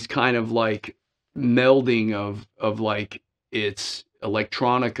 these kind of like melding of like, it's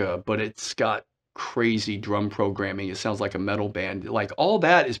electronica, but it's got crazy drum programming. It sounds like a metal band. Like, all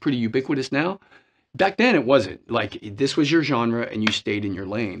that is pretty ubiquitous now. Back then it wasn't. Like, this was your genre and you stayed in your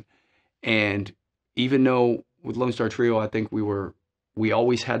lane. And even though with Lone Star Trio, I think we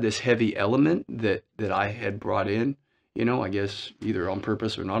always had this heavy element that I had brought in, I guess either on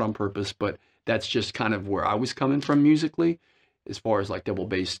purpose or not on purpose, but that's just kind of where I was coming from musically, as far as like double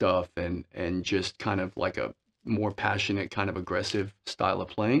bass stuff and just kind of like a more passionate, kind of aggressive style of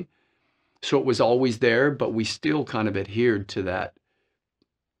playing. So it was always there, but we still kind of adhered to that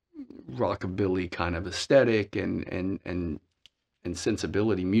rockabilly kind of aesthetic and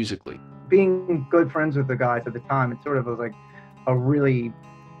sensibility musically. Being good friends with the guys at the time, it sort of was like a really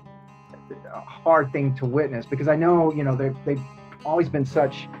hard thing to witness, because I know, they've always been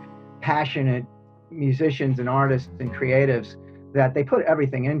such passionate musicians and artists and creatives that they put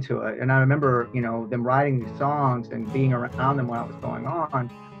everything into it. And I remember, them writing these songs and being around them while it was going on,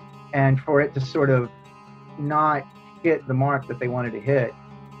 and for it to sort of not hit the mark that they wanted to hit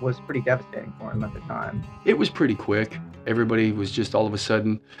was pretty devastating for them at the time. It was pretty quick. Everybody was just all of a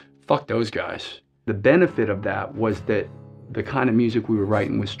sudden, fuck those guys. The benefit of that was that the kind of music we were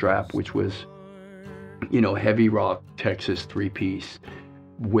writing with Strap, which was, heavy rock, Texas 3-piece,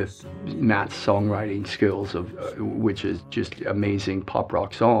 with Matt's songwriting skills of which is just amazing pop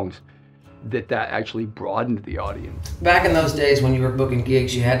rock songs, that actually broadened the audience. Back in those days when you were booking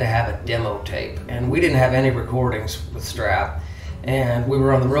gigs, you had to have a demo tape, and we didn't have any recordings with Strap. And we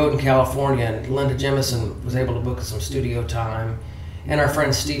were on the road in California, and Linda Jemison was able to book us some studio time, and our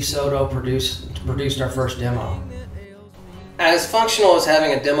friend Steve Soto produced our first demo. As functional as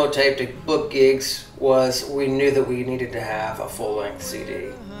having a demo tape to book gigs was, we knew that we needed to have a full-length CD.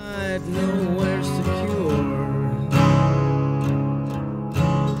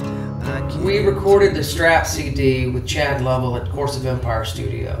 We recorded the Strap CD with Chad Lovell at Course of Empire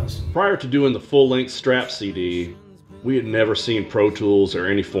Studios. Prior to doing the full-length Strap CD, we had never seen Pro Tools or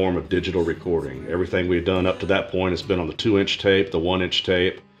any form of digital recording. Everything we had done up to that point has been on the 2-inch tape, the 1-inch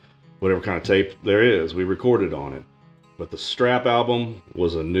tape, whatever kind of tape there is, we recorded on it. But the Strap album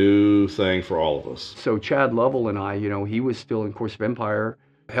was a new thing for all of us. So Chad Lovell and I, he was still in Course of Empire.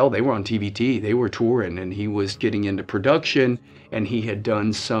 Hell, they were on TVT, they were touring, and he was getting into production, and he had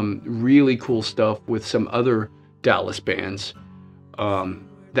done some really cool stuff with some other Dallas bands.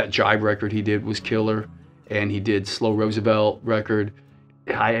 That Jive record he did was killer, and he did Slow Roosevelt record,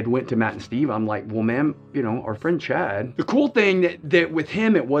 I had went to Matt and Steve. I'm like, well, man, you know, our friend Chad. The cool thing that with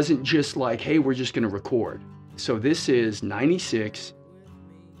him, it wasn't just like, hey, we're just going to record. So this is 96.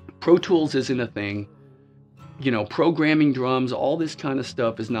 Pro Tools isn't a thing. You know, programming drums, all this kind of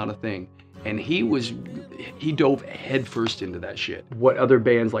stuff is not a thing. And he dove headfirst into that shit. What other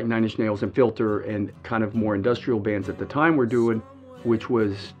bands like Nine Inch Nails and Filter and kind of more industrial bands at the time were doing, which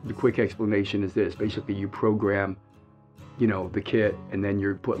was, the quick explanation is this. Basically, you program, you know, the kit, and then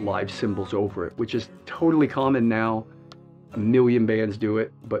you put live cymbals over it, which is totally common now. A million bands do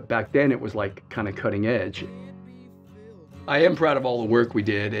it, but back then it was like kind of cutting edge. I am proud of all the work we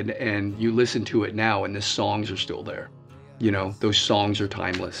did, and you listen to it now and the songs are still there. You know, those songs are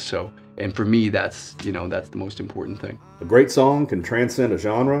timeless. So, and for me, that's, you know, that's the most important thing. A great song can transcend a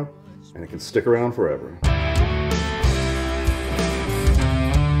genre, and it can stick around forever.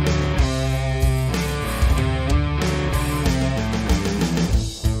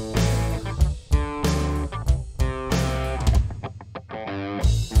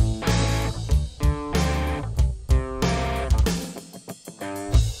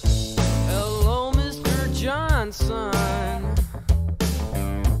 Hello, Mr. Johnson.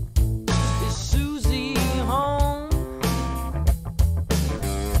 Is Susie home?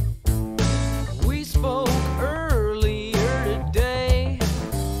 We spoke earlier today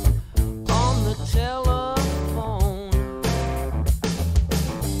on the telephone.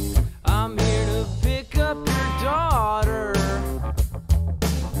 I'm here to pick up your daughter.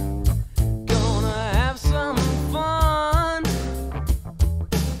 Gonna have some fun.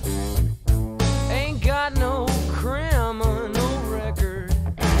 Ain't got no criminal record.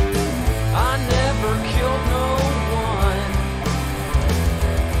 I never killed no one.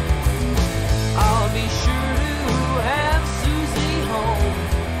 I'll be sure to have Susie home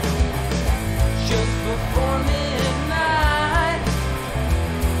just before midnight.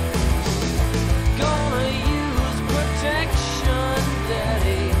 Gonna use protection,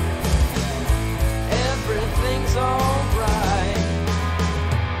 Daddy. Everything's alright.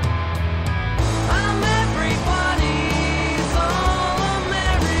 I'm everybody's all-American.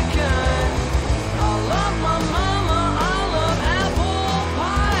 I love my mama, I love apple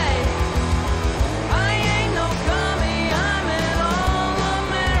pie. I ain't no commie, I'm an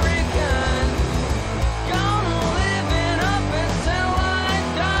all-American. Gonna live it up until I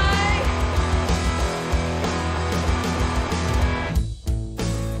die.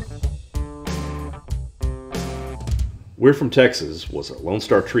 We're From Texas was a Lone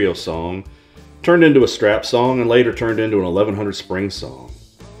Star Trio song, turned into a strap song, and later turned into an 1100 Springs song.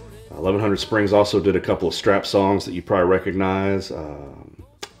 1100 Springs also did a couple of strap songs that you probably recognize.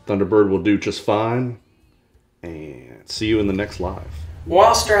 Thunderbird Will Do Just Fine, and See You in the Next Live.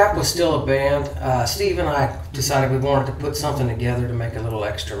 While Strap was still a band, Steve and I decided we wanted to put something together to make a little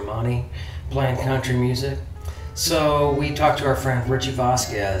extra money playing country music. So we talked to our friend Richie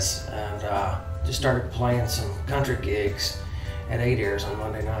Vasquez and just started playing some country gigs at 8 Ears on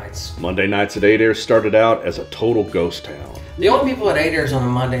Monday nights. Monday nights at 8 Ears started out as a total ghost town. The only people at 8 Ears on a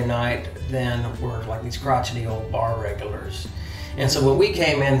Monday night then were like these crotchety old bar regulars. And so when we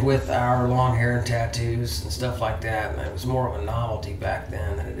came in with our long hair and tattoos and stuff like that, and it was more of a novelty back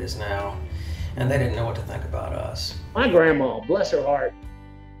then than it is now, and they didn't know what to think about us. My grandma, bless her heart,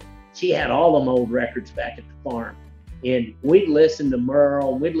 she had all them old records back at the farm. And we'd listen to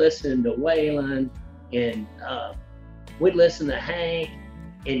Merle, we'd listen to Waylon, and we'd listen to Hank.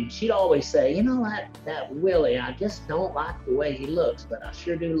 And she'd always say, you know, that Willie, I just don't like the way he looks, but I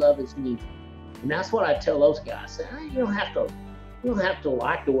sure do love his music. And that's what I tell those guys. I say, you don't have to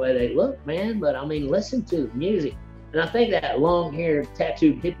like the way they look, man, but I mean, listen to the music. And I think that long-haired,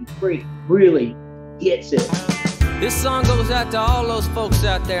 tattooed hippie freak really gets it. This song goes out to all those folks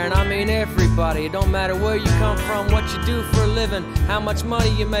out there, and I mean everybody. It don't matter where you come from, what you do for a living, how much money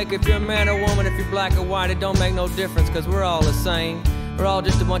you make, if you're a man or woman, if you're black or white, it don't make no difference, because we're all the same. We're all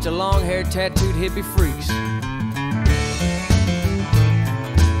just a bunch of long-haired, tattooed hippie freaks.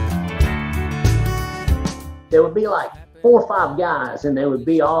 There would be like 4 or 5 guys, and they would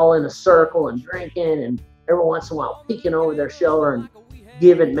be all in a circle and drinking, and every once in a while peeking over their shoulder and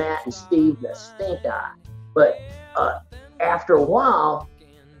giving Matt and Steve the stink eye. But after a while,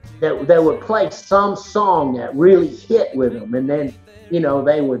 they would play some song that really hit with them, and then, you know,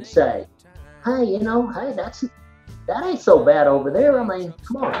 they would say, hey, you know, hey, that ain't so bad over there. I mean,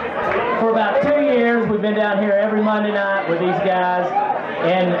 come on. For about 2 years, we've been down here every Monday night with these guys,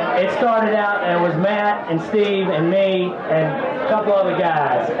 and it started out, and it was Matt and Steve and me and a couple other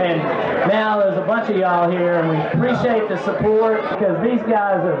guys, and now there's a bunch of y'all here, and we appreciate the support, because these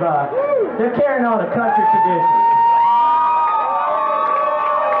guys have, they're carrying on a country tradition.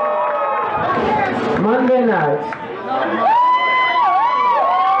 Monday nights.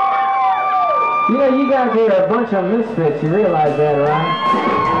 Yeah, you guys here are a bunch of misfits. You realize that, right?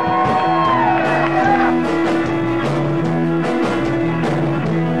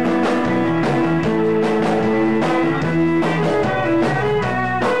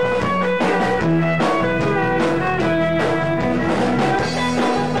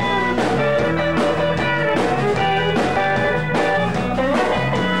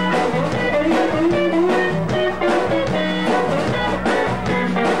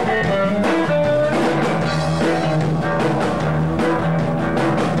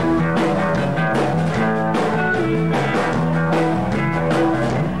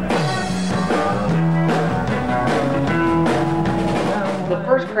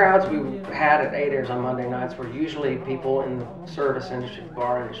 Crowds we had at 8 Airs on Monday nights were usually people in the service industry, the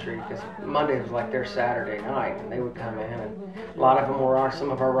bar industry, because Monday was like their Saturday night, and they would come in, and a lot of them were some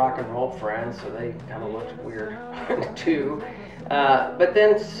of our rock and roll friends, so they kind of looked weird too. But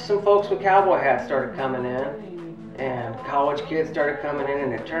then some folks with cowboy hats started coming in, and college kids started coming in,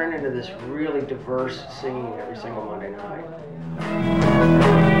 and it turned into this really diverse scene every single Monday night.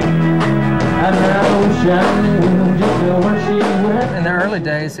 In the early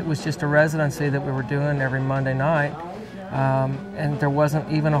days, it was just a residency that we were doing every Monday night, and there wasn't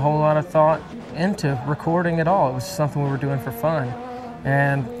even a whole lot of thought into recording at all. It was something we were doing for fun.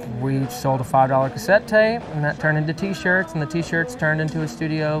 And we sold a $5 cassette tape, and that turned into t-shirts, and the t-shirts turned into a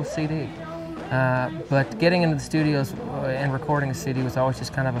studio CD. But getting into the studios and recording a CD was always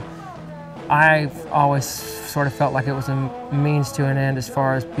just kind of I've always sort of felt like it was a means to an end as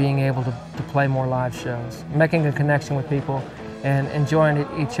far as being able to play more live shows, making a connection with people and enjoying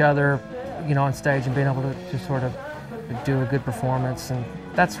each other, you know, on stage and being able to sort of do a good performance, and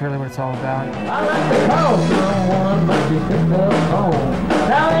that's really what it's all about. I like to call someone, but she picked up home.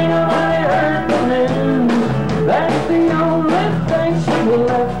 Now ain't nobody heard the news. That's the only thing she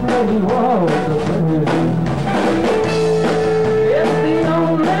left me was the blues. It's the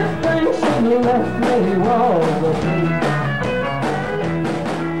only thing she left me was the blues.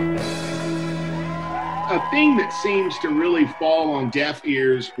 A thing that seems to really fall on deaf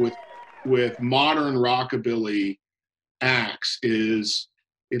ears with modern rockabilly acts is,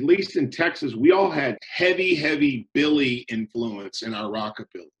 at least in Texas, we all had heavy Billy influence in our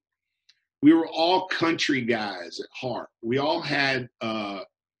rockabilly. We were all country guys at heart. We all had,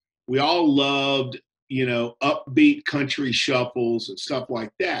 we all loved, you know, upbeat country shuffles and stuff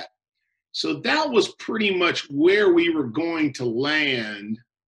like that. So that was pretty much where we were going to land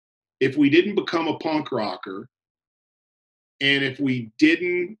if we didn't become a punk rocker and if we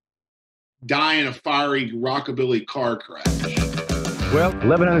didn't die in a fiery rockabilly car crash. Well,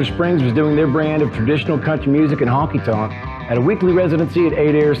 1100 Springs was doing their brand of traditional country music and honky-tonk at a weekly residency at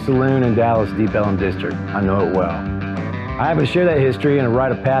 8 Airs Saloon in Dallas' Deep Ellum District. I know it well. I happen to share that history and a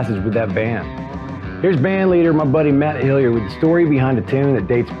rite of passage with that band. Here's band leader, my buddy Matt Hillier, with the story behind a tune that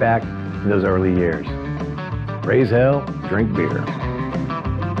dates back to those early years. Raise Hell, Drink Beer.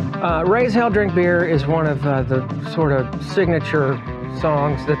 Raise Hell, Drink Beer is one of the sort of signature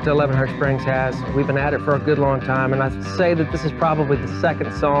songs that 1100 Springs has. We've been at it for a good long time, and I say that this is probably the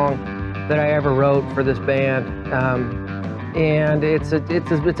second song that I ever wrote for this band. And it's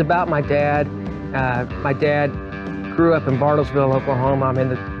about my dad. My dad grew up in Bartlesville, Oklahoma. I mean,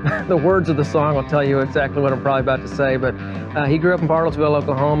 the words of the song will tell you exactly what I'm probably about to say, but he grew up in Bartlesville,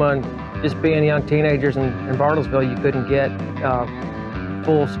 Oklahoma, and just being young teenagers in Bartlesville, you couldn't get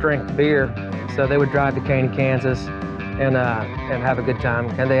full-strength beer, so they would drive to Caney, Kansas, and have a good time.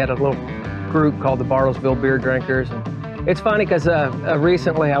 And they had a little group called the Bartlesville Beer Drinkers. And it's funny because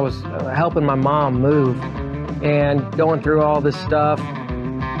recently I was helping my mom move and going through all this stuff,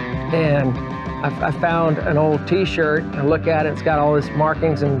 and I found an old t-shirt and look at it, it's got all this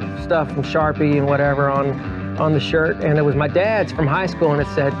markings and stuff from Sharpie and whatever on the shirt, and it was my dad's from high school, and it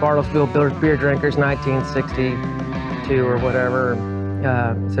said Bartlesville Beer Drinkers 1962 or whatever.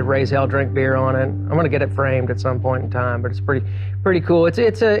 It said Raise Hell, Drink Beer on it. I'm gonna get it framed at some point in time, but it's pretty cool.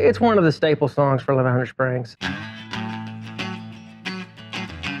 It's one of the staple songs for 1100 Springs.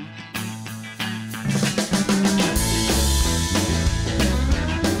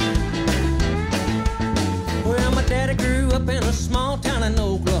 Well, my daddy grew up in a small town in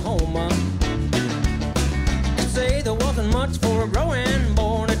Oklahoma. I'd say there wasn't much for a growing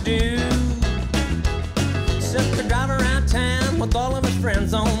boy to do, except to drive around town with all of his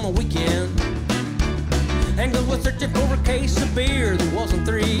friends on the weekend, and go searching for a case of beer that wasn't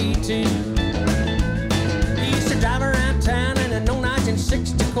 3-2. He used to drive around town in an old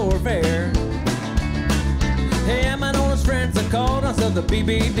 1960 Corvair. Him and all his friends, they called us the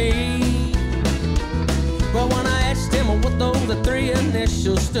BBD. Well, when I asked him what those three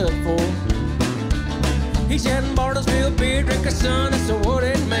initials stood for, he said, Bartlesville beer drinker son, that's what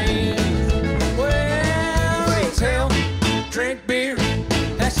it means. Well, it's hell, drink beer,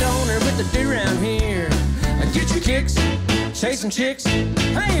 that's the only bit to do around here. Get your kicks, chase some chicks, hey,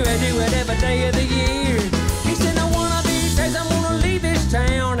 I do it every day of the year. He said, now one of these days I'm gonna leave this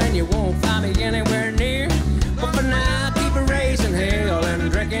town, and you won't find me anywhere near. But for now, keep it raising hell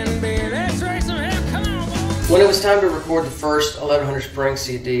and drinking beer. Let's raise some hell, come on, boys. When it was time to record the first 1100 Springs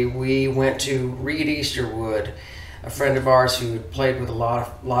CD, we went to Reed Easterwood, a friend of ours who had played with a lot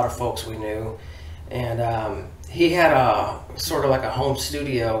of folks we knew, and he had a sort of like a home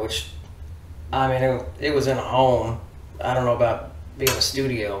studio, which, I mean, it was in a home. I don't know about being a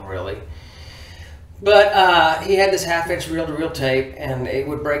studio, really. But he had this half-inch reel-to-reel tape, and it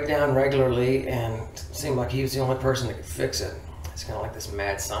would break down regularly, and it seemed like he was the only person that could fix it. It's kind of like this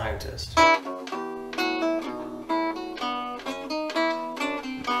mad scientist.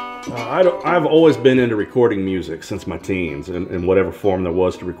 I've always been into recording music since my teens, in whatever form there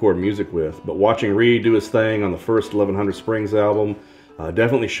was to record music with. But watching Reed do his thing on the first 1100 Springs album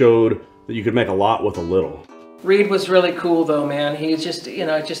definitely showed that you could make a lot with a little. Reed was really cool though, man. He's just, you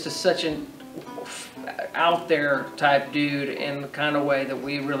know, such an out there type dude in the kind of way that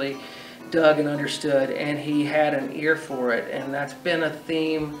we really dug and understood, and he had an ear for it, and that's been a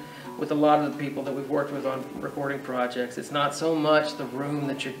theme with a lot of the people that we've worked with on recording projects. It's not so much the room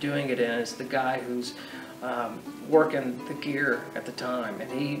that you're doing it in, it's the guy who's working the gear at the time,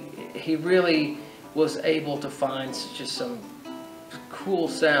 and he really was able to find just some cool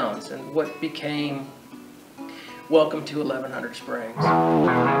sounds, and what became Welcome to 1100 Springs.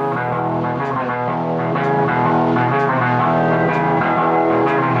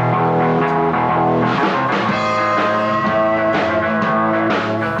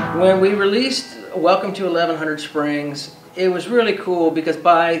 When we released Welcome to 1100 Springs, it was really cool because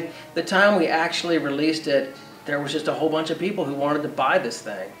by the time we actually released it, there was just a whole bunch of people who wanted to buy this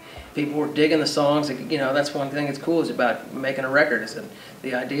thing. People were digging the songs. You know, that's one thing that's cool is about making a record. Is that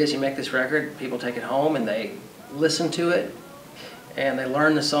the idea is you make this record, people take it home and they listen to it, and they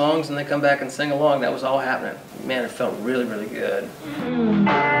learn the songs and they come back and sing along. That was all happening. Man, it felt really, really good.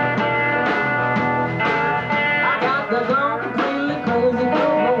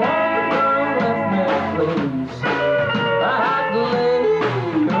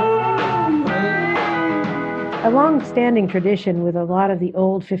 A long-standing tradition with a lot of the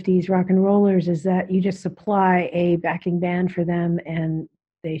old 50s rock and rollers is that you just supply a backing band for them and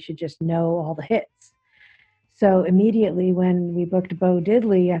they should just know all the hits. So immediately when we booked Bo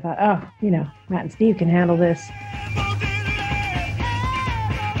Diddley, I thought, oh, you know, Matt and Steve can handle this.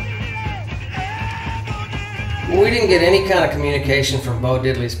 We didn't get any kind of communication from Bo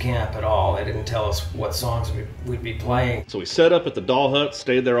Diddley's camp at all. They didn't tell us what songs we'd be playing. So we set up at the Doll Hut,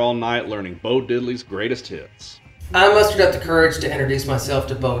 stayed there all night learning Bo Diddley's greatest hits. I mustered up the courage to introduce myself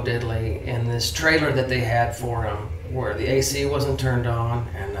to Bo Diddley in this trailer that they had for him, where the AC wasn't turned on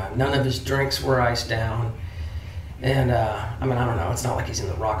and none of his drinks were iced down. And I mean, I don't know, it's not like he's in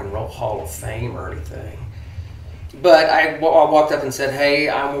the Rock and Roll Hall of Fame or anything. But I walked up and said, hey,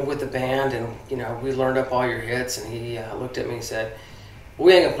 I'm with the band, and you know, we learned up all your hits. And he looked at me and said,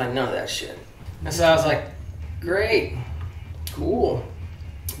 we ain't gonna play none of that shit. And so I was like, great, cool.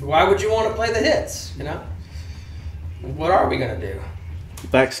 Why would you want to play the hits, you know? What are we gonna do? The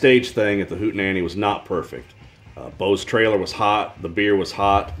backstage thing at the Hootenanny was not perfect. Bo's trailer was hot, the beer was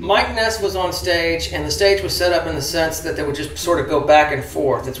hot. Mike Ness was on stage, and the stage was set up in the sense that they would just sort of go back and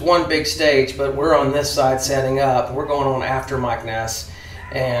forth. It's one big stage, but we're on this side setting up. We're going on after Mike Ness,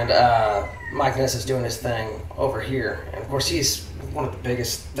 and Mike Ness is doing his thing over here. And of course, he's one of the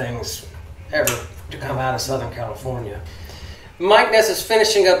biggest things ever to come out of Southern California. Mike Ness is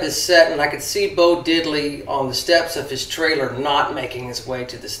finishing up his set, and I could see Bo Diddley on the steps of his trailer not making his way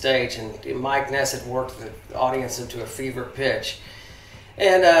to the stage, and Mike Ness had worked the audience into a fever pitch.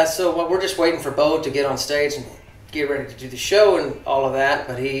 And so we're just waiting for Bo to get on stage and get ready to do the show and all of that,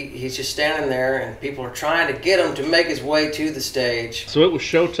 but he's just standing there, and people are trying to get him to make his way to the stage. So it was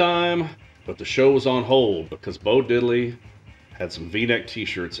showtime, but the show was on hold because Bo Diddley had some V-neck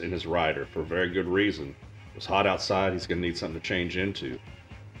t-shirts in his rider for a very good reason. It was hot outside, he's going to need something to change into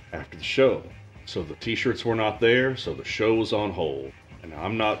after the show. So the t-shirts were not there, so the show was on hold. And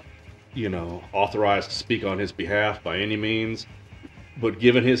I'm not, you know, authorized to speak on his behalf by any means, but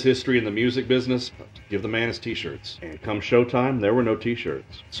given his history in the music business, give the man his t-shirts. And come showtime, there were no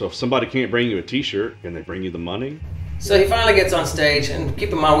t-shirts. So if somebody can't bring you a t-shirt, can they bring you the money? So he finally gets on stage, and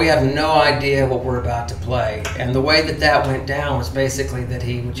keep in mind, we have no idea what we're about to play. And the way that went down was basically that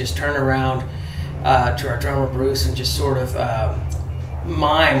he would just turn around to our drummer Bruce and just sort of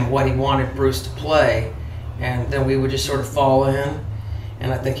mime what he wanted Bruce to play, and then we would just sort of fall in.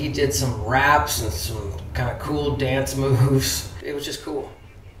 And I think he did some raps and some kind of cool dance moves. It was just cool.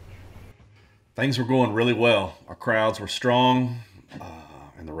 Things were going really well. Our crowds were strong,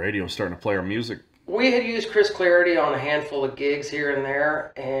 and the radio was starting to play our music. We had used Chris Clarity on a handful of gigs here and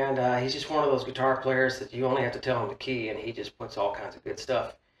there, and he's just one of those guitar players that you only have to tell him the key, and he just puts all kinds of good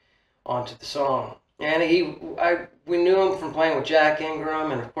stuff onto the song. And we knew him from playing with Jack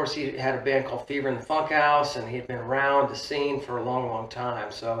Ingram, and of course he had a band called Fever in the Funk House, and he had been around the scene for a long, long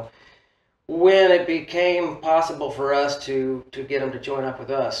time. So when it became possible for us to get him to join up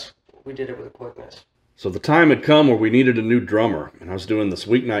with us, we did it with a quickness. So the time had come where we needed a new drummer, and I was doing this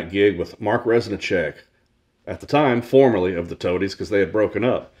weeknight gig with Mark Resnicek, at the time formerly of the Toadies, because they had broken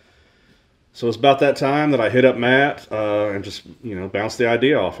up. So it's about that time that I hit up Matt and just, bounced the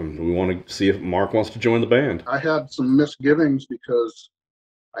idea off him. We want to see if Mark wants to join the band. I had some misgivings because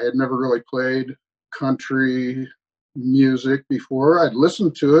I had never really played country music before. I'd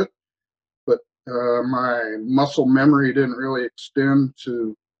listened to it, but my muscle memory didn't really extend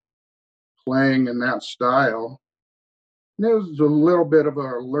to playing in that style. And it was a little bit of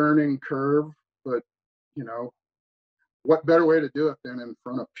a learning curve, but, what better way to do it than in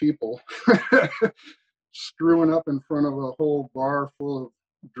front of people? Screwing up in front of a whole bar full of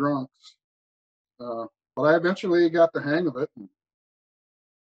drunks. But I eventually got the hang of it. And,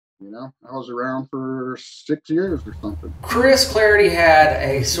 I was around for 6 years or something. Chris Clarity had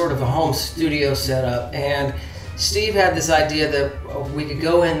a sort of a home studio set up, and Steve had this idea that we could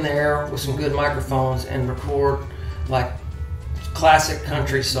go in there with some good microphones and record like classic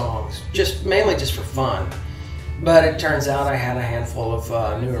country songs, mainly just for fun. But it turns out I had a handful of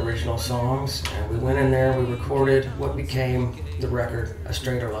new original songs, and we went in there, we recorded what became the record, A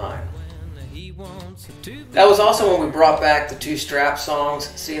Straighter Line. That was also when we brought back the two Strap songs,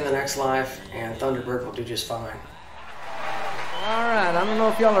 See in the Next Life and Thunderbird Will Do Just Fine. Alright, I don't know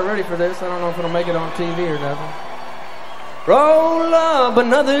if y'all are ready for this. I don't know if it'll make it on TV or nothing. Roll up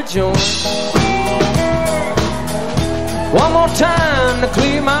another joint. One more time to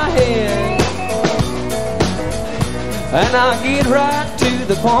clear my head. And I'll get right to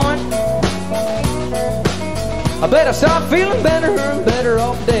the point. I better start feeling better and better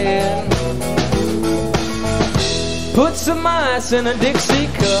off dead. Put some ice in a Dixie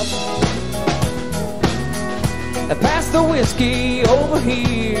cup and pass the whiskey over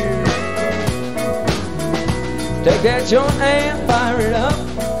here. Take that joint and fire it up.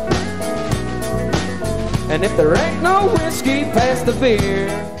 And if there ain't no whiskey, pass the beer.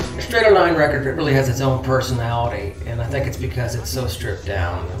 The Straighter Line record, it really has its own personality, and I think it's because it's so stripped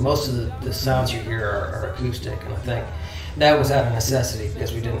down. Most of the sounds you hear are acoustic, and I think that was out of necessity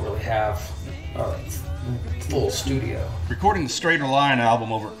because we didn't really have a full studio. Recording the Straighter Line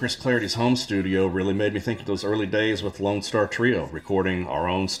album over at Chris Clarity's home studio really made me think of those early days with Lone Star Trio, recording our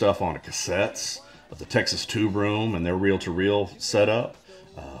own stuff on cassettes of the Texas Tube Room and their reel-to-reel setup,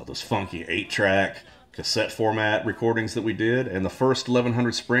 those funky 8-track cassette format recordings that we did, and the first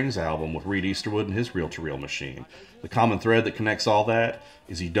 1100 Springs album with Reed Easterwood and his reel-to-reel machine. The common thread that connects all that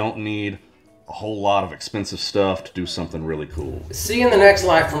is you don't need a whole lot of expensive stuff to do something really cool. See in the Next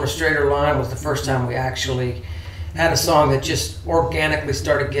Life from A Straighter Line was the first time we actually had a song that just organically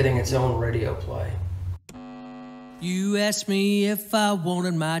started getting its own radio play. You asked me if I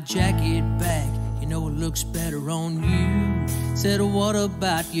wanted my jacket back. You know it looks better on you. Said, what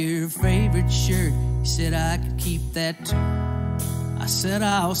about your favorite shirt? You said I could keep that too. I said,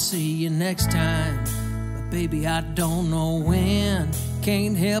 I'll see you next time. But baby, I don't know when.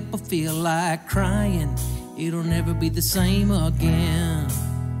 Can't help but feel like crying. It'll never be the same again.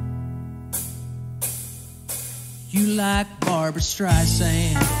 You like Barbra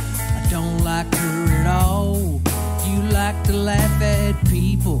Streisand. I don't like her at all. You like to laugh at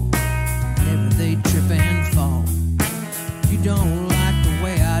people whenever they trip and fall. You don't like the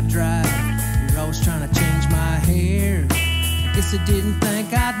way I drive. You're always trying to change my hair. I guess I didn't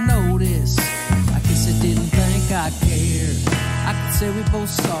think I'd notice. I guess I didn't think I'd care. I could say we both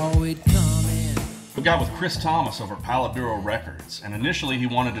saw it coming. We got with Chris Thomas over at Paladuro Records, and initially he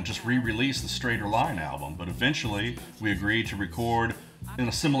wanted to just re-release the Straighter Line album, but eventually we agreed to record in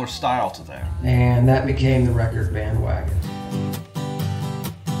a similar style to that. And that became the record Bandwagon.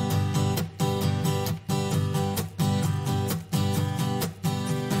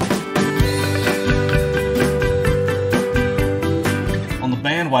 On the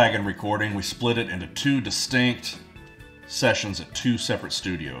Bandwagon recording, we split it into two distinct sessions at two separate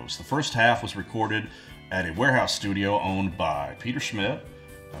studios. The first half was recorded at a warehouse studio owned by Peter Schmidt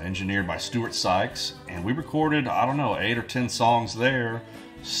engineered by Stuart Sykes, and we recorded, I don't know, 8 or 10 songs there,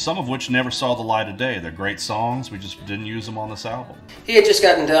 some of which never saw the light of day. They're great songs, we just didn't use them on this album. He had just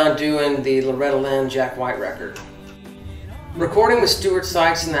gotten done doing the Loretta Lynn, Jack White record. Recording with Stuart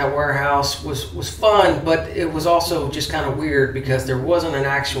Sykes in that warehouse was fun, but it was also just kind of weird because there wasn't an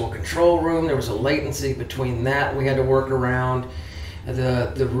actual control room. There was a latency between that we had to work around.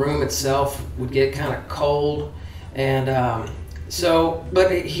 The room itself would get kind of cold, and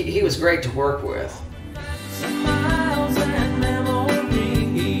but he was great to work with.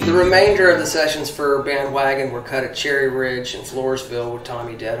 The remainder of the sessions for Bandwagon were cut at Cherry Ridge and Floresville with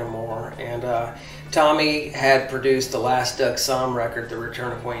Tommy Dedamore, and Tommy had produced the last Doug Somm record, The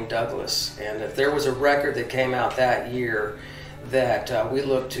Return of Wayne Douglas, and if there was a record that came out that year that we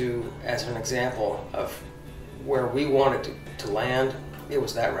looked to as an example of where we wanted to land, it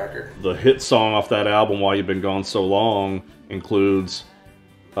was that record. The hit song off that album, Why You've Been Gone So Long, includes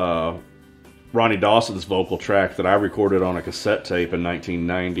Ronnie Dawson's vocal track that I recorded on a cassette tape in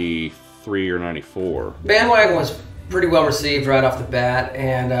 1993 or 94. Bandwagon was pretty well received right off the bat,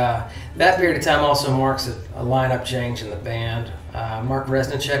 and that period of time also marks a lineup change in the band. Mark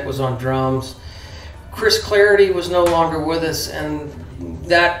Resnicek was on drums. Chris Clarity was no longer with us, and at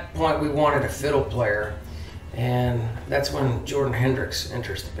that point we wanted a fiddle player, and that's when Jordan Hendricks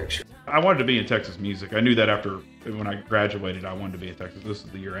enters the picture. I wanted to be in Texas music. I knew that when I graduated, I wanted to be in Texas. This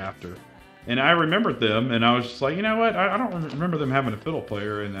is the year after. And I remembered them, and I was just like, you know what? I don't remember them having a fiddle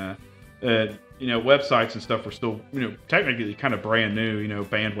player, and you know, websites and stuff were still, you know, technically kind of brand new, you know,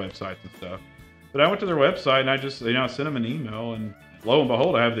 band websites and stuff. But I went to their website and I just, you know, I sent them an email, and lo and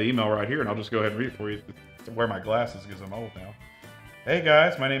behold, I have the email right here, and I'll just go ahead and read it for you to wear my glasses because I'm old now. Hey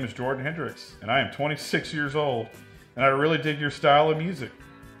guys, my name is Jordan Hendricks, and I am 26 years old, and I really dig your style of music.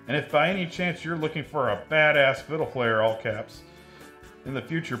 And if by any chance you're looking for a badass fiddle player, all caps, in the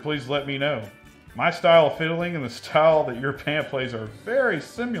future, please let me know. My style of fiddling and the style that your band plays are very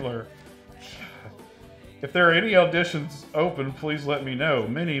similar. If there are any auditions open, please let me know.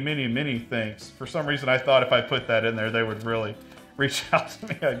 Many, many, many thanks. For some reason, I thought if I put that in there, they would really reach out to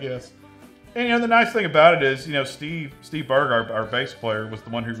me, I guess. And, you know, the nice thing about it is, you know, Steve Berg, our bass player, was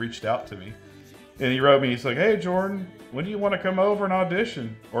the one who reached out to me. And he wrote me, he's like, hey, Jordan, when do you want to come over and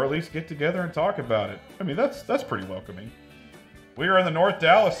audition? Or at least get together and talk about it? I mean, that's pretty welcoming. We are in the North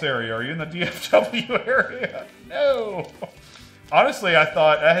Dallas area. Are you in the DFW area? No. Honestly, I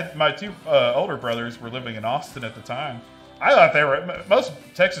thought I had my two older brothers were living in Austin at the time. I thought they were, most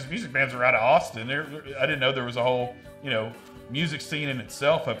Texas music bands are out of Austin. I didn't know there was a whole, you know, music scene in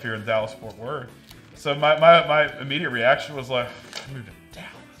itself up here in Dallas-Fort Worth. So my immediate reaction was like, move to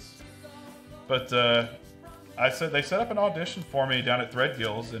Dallas. But they set up an audition for me down at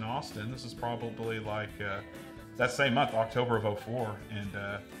Threadgill's in Austin. This is probably like that same month, October of '04, and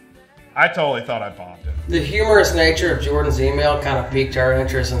I totally thought I bombed it. The humorous nature of Jordan's email kind of piqued our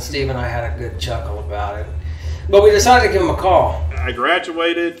interest, and Steve and I had a good chuckle about it. But we decided to give him a call. I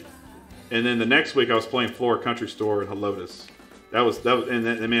graduated, and then the next week I was playing Florida Country Store in Helotes. That was, and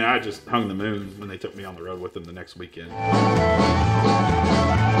I mean, I just hung the moon when they took me on the road with them the next weekend.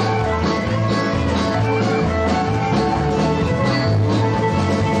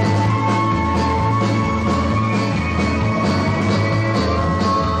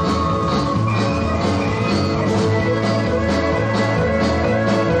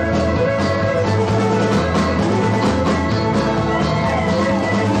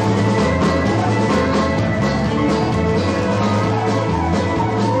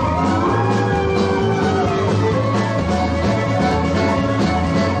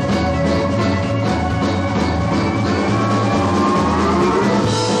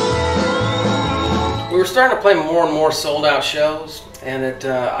 We were starting to play more and more sold-out shows, and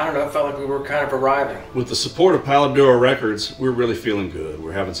I don't know, it felt like we were kind of arriving. With the support of Paladuro Records, we're really feeling good.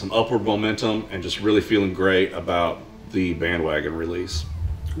 We're having some upward momentum and just really feeling great about the Bandwagon release.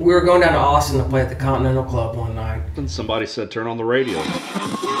 We were going down to Austin to play at the Continental Club one night. And somebody said, turn on the radio.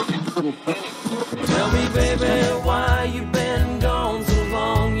 Tell me, baby, why you been gone so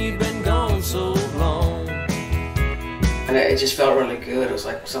long? You've been gone so long. And it just felt really good. It was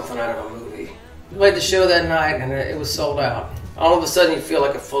like something out of a movie. We played the show that night, and it was sold out. All of a sudden, you feel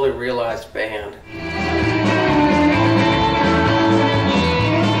like a fully realized band.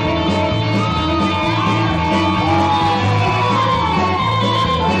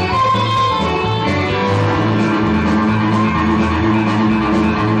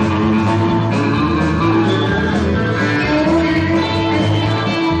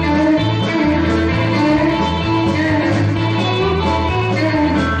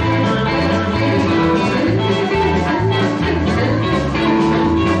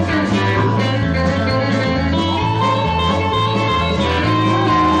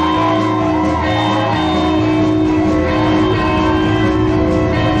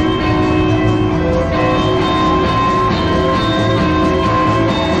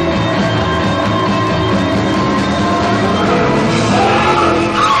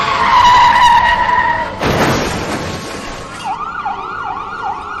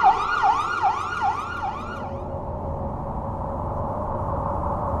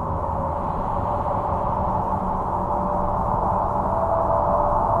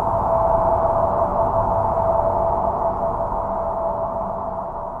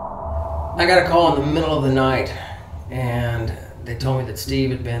 I got a call in the middle of the night, and they told me that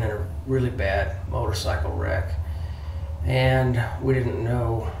Steve had been in a really bad motorcycle wreck, and we didn't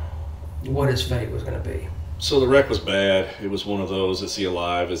know what his fate was going to be. So the wreck was bad. It was one of those, is he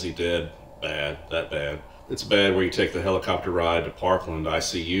alive, is he dead? Bad, that bad. It's bad where you take the helicopter ride to Parkland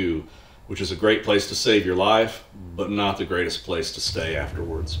ICU, which is a great place to save your life, but not the greatest place to stay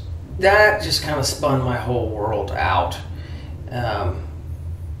afterwards. That just kind of spun my whole world out.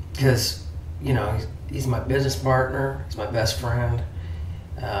 Because, you know, he's my business partner, he's my best friend.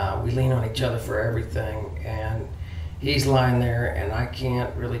 We lean on each other for everything, and he's lying there, and I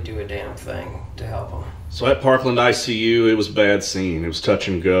can't really do a damn thing to help him. So at Parkland ICU, it was a bad scene. It was touch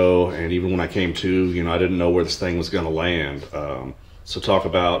and go, and even when I came to, you know, I didn't know where this thing was going to land. So talk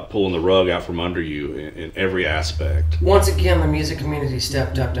about pulling the rug out from under you in every aspect. Once again, the music community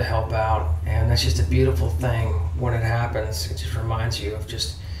stepped up to help out, and that's just a beautiful thing when it happens. It just reminds you of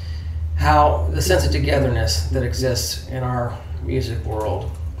just how the sense of togetherness that exists in our music world.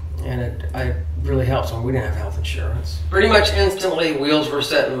 And it really helps when we didn't have health insurance. Pretty much instantly, wheels were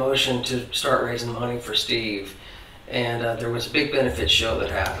set in motion to start raising money for Steve. And there was a big benefit show that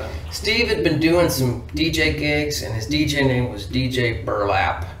happened. Steve had been doing some DJ gigs, and his DJ name was DJ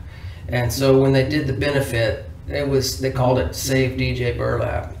Burlap. And so when they did the benefit, they called it Save DJ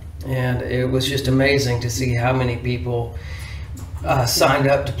Burlap. And it was just amazing to see how many people signed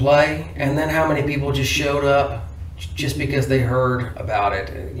up to play, and then how many people just showed up just because they heard about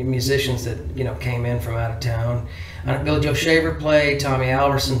it. Musicians that, you know, came in from out of town. Billy Joe Shaver played, Tommy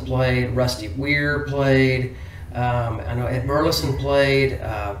Alverson played, Rusty Weir played. I know Ed Burleson played,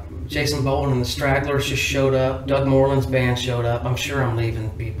 Jason Bolin and the Stragglers just showed up, Doug Moreland's band showed up. I'm sure I'm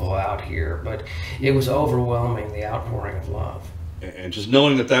leaving people out here, but it was overwhelming, the outpouring of love. And just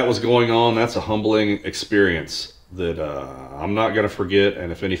knowing that that was going on, that's a humbling experience that I'm not going to forget.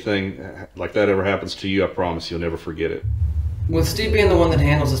 And if anything like that ever happens to you, I promise you'll never forget it. With Steve being the one that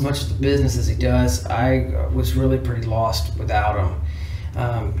handles as much of the business as he does, I was really pretty lost without him.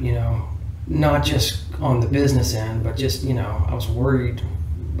 You know, not just on the business end, but just, you know, I was worried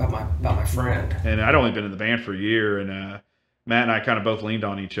about my friend. And I'd only been in the band for a year, and Matt and I kind of both leaned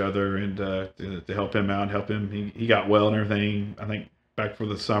on each other and to help him out and help him. He got well and everything. I think back for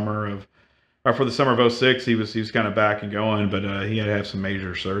the summer of 06, he was kind of back and going, but he had to have some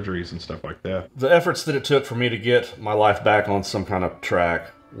major surgeries and stuff like that. The efforts that it took for me to get my life back on some kind of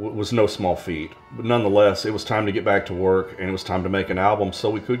track was no small feat. But nonetheless, it was time to get back to work, and it was time to make an album so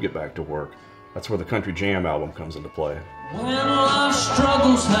we could get back to work. That's where the Country Jam album comes into play. When life's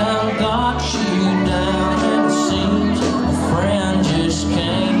struggles have got you down, and it seems a friend just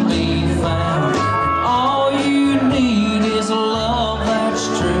can't be found. All you need is a love that's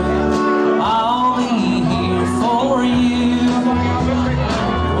true. I'll be here for you.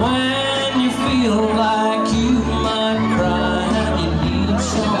 When you feel like you might cry and you need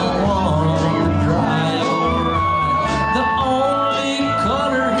someone to dry your eyes, the only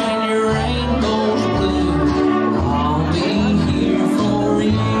color in your rainbow's blue. I'll be here for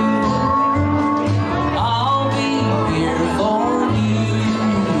you. I'll be here for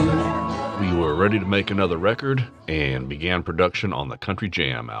you. We were ready to make another record and began production on the Country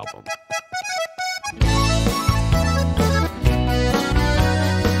Jam album.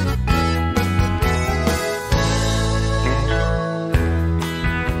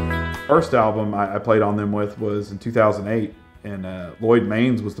 First album I played on them with was in 2008, and Lloyd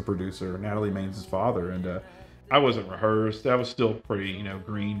Maines was the producer, Natalie Maines' father, and I wasn't rehearsed. I was still pretty, you know,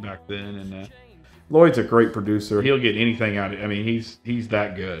 green back then, and Lloyd's a great producer. He'll get anything out of it. I mean, he's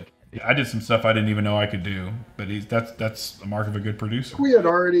that good. I did some stuff I didn't even know I could do, but that's a mark of a good producer. We had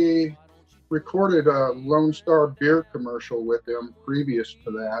already recorded a Lone Star beer commercial with him previous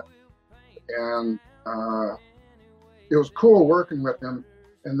to that, and it was cool working with him.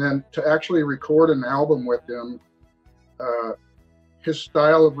 And then to actually record an album with him, his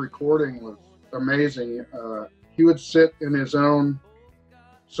style of recording was amazing. He would sit in his own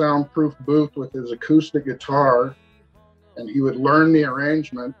soundproof booth with his acoustic guitar, and he would learn the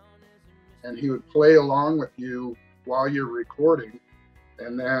arrangement, and he would play along with you while you're recording.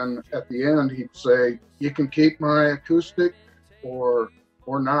 And then at the end, he'd say, "You can keep my acoustic or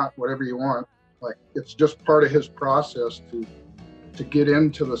not, whatever you want." Like, it's just part of his process to get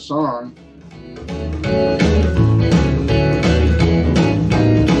into the song.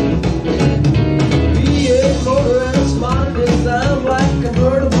 V8 motor and a smart design, black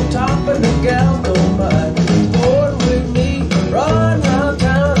convertible top, and the gals don't mind. Board with me, run around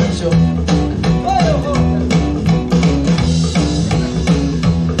town and show.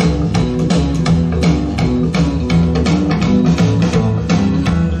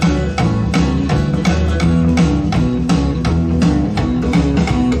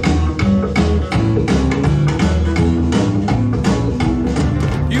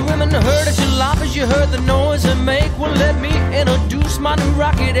 life as you heard the noise it make. Well, let me introduce my new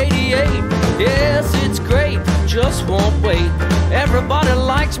Rocket 88. Yes, it's great, just won't wait. Everybody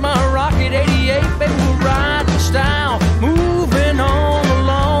likes my Rocket 88. Baby, we're riding style, moving on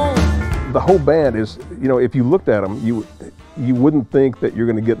along. The whole band is, you know, if you looked at them, you wouldn't think that you're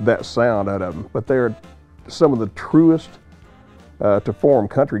going to get that sound out of them, but they're some of the truest to form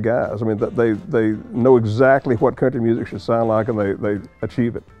country guys. I mean, they know exactly what country music should sound like, and they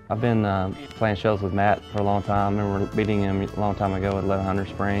achieve it. I've been playing shows with Matt for a long time. I remember meeting him a long time ago at 1100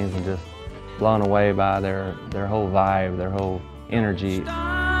 Springs and just blown away by their whole vibe, their whole energy.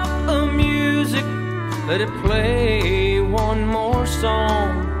 Stop the music, let it play one more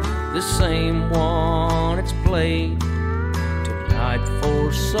song, the same one it's played tonight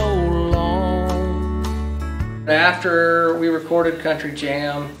for so long. After we recorded Country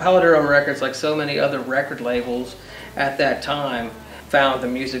Jam, Paladero Records, like so many other record labels at that time, found the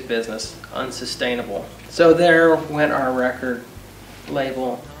music business unsustainable. So there went our record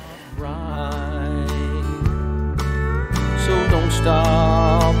label. Right. So don't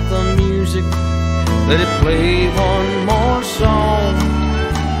stop the music, let it play one more song,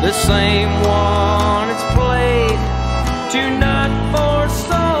 the same one it's played tonight for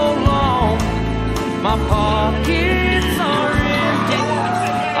so long. My pockets are empty,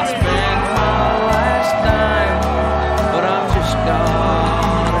 I spent my last dime, but I've just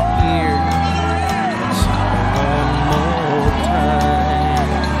gotta hear that song one more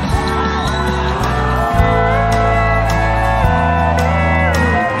time.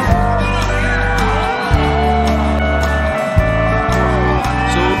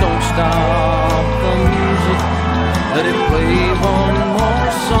 So don't stop the music, let it play one more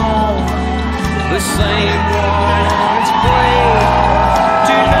song, the same one's played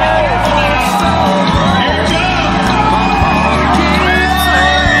tonight for so long.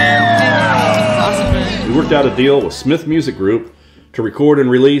 We worked out a deal with Smith Music Group to record and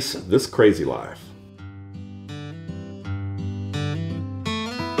release This Crazy Life.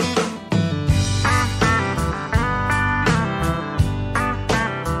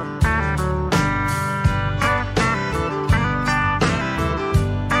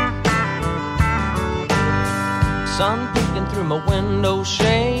 Sun peeking through my window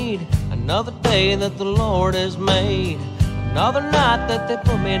shade, another day that the Lord has made, another night that they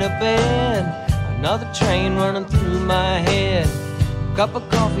put me to bed, another train running through my head, cup of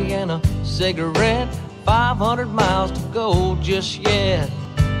coffee and a cigarette, 500 miles to go just yet,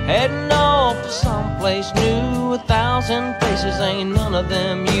 heading off to someplace new, 1,000 faces, ain't none of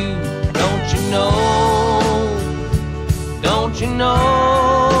them you. Don't you know, don't you know,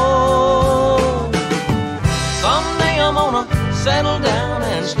 someday I'm gonna settle down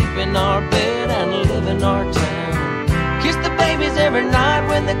and sleep in our bed and live in our town, kiss the babies every night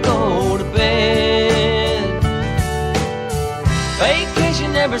when they go to bed,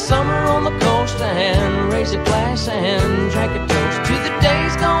 vacation every summer on the coast and raise a glass and drink a toast to the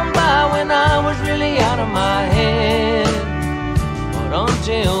days gone by when I was really out of my head. But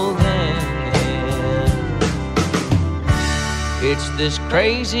until then, it's this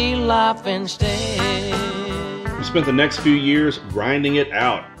crazy life instead. We spent the next few years grinding it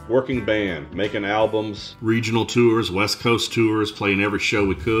out, working band, making albums, regional tours, West Coast tours, playing every show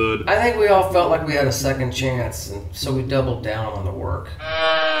we could. I think we all felt like we had a second chance, and so we doubled down on the work.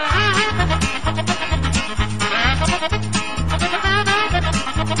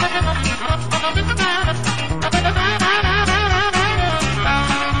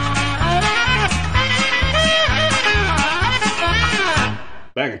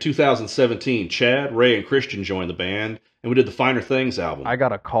 Back in 2017, Chad, Ray, and Christian joined the band, and we did the Finer Things album. I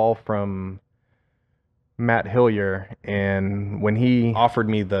got a call from Matt Hillier, and when he offered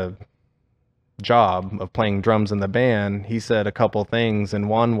me the job of playing drums in the band, he said a couple things, and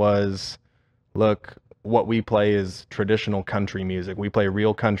one was, look, what we play is traditional country music. We play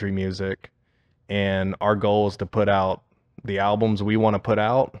real country music, and our goal is to put out the albums we want to put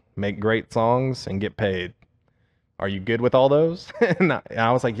out, make great songs, and get paid. Are you good with all those? And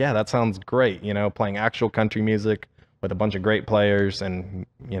I was like, yeah, that sounds great. You know, playing actual country music with a bunch of great players and,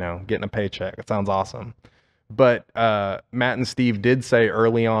 you know, getting a paycheck. It sounds awesome. But Matt and Steve did say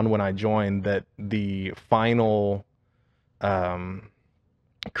early on when I joined that the final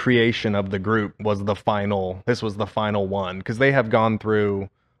creation of the group was this was the final one, because they have gone through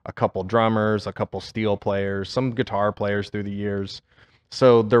a couple drummers, a couple steel players, some guitar players through the years.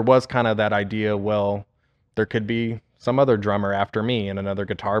 So there was kind of that idea, well, there could be some other drummer after me and another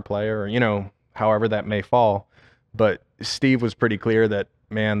guitar player, or, you know, however that may fall. But Steve was pretty clear that,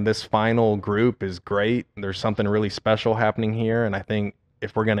 man, this final group is great. There's something really special happening here. And I think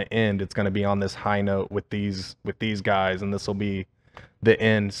if we're going to end, it's going to be on this high note with these guys, and this will be the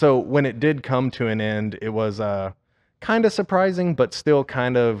end. So when it did come to an end, it was kind of surprising, but still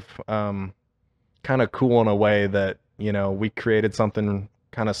kind of cool in a way that, you know, we created something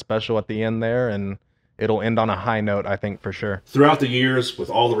kind of special at the end there, and it'll end on a high note, I think, for sure. Throughout the years, with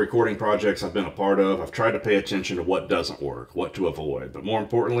all the recording projects I've been a part of, I've tried to pay attention to what doesn't work, what to avoid, but more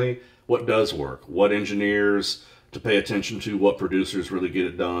importantly, what does work, what engineers to pay attention to, what producers really get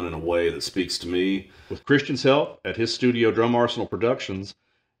it done in a way that speaks to me. With Christian's help at his studio, Drum Arsenal Productions,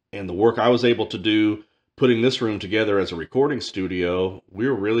 and the work I was able to do putting this room together as a recording studio, we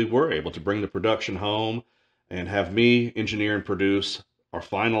really were able to bring the production home and have me engineer and produce our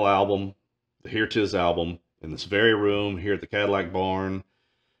final album, the Here 'Tis album, in this very room here at the Cadillac Barn.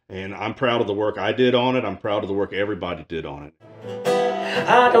 And I'm proud of the work I did on it. I'm proud of the work everybody did on it.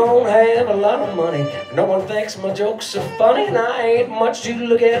 I don't have a lot of money, no one thinks my jokes are funny, and I ain't much to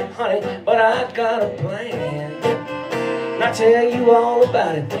look at, honey, but I got a plan. And I'll tell you all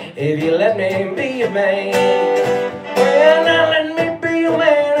about it if you let me be your man. Well, now let me be your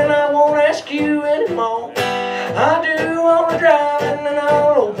man, and I won't ask you anymore. I do all the driving, and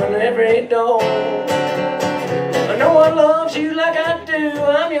I'll open every door. No one loves you like I do,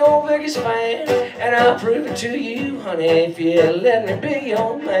 I'm your biggest fan, and I'll prove it to you, honey, if you let me be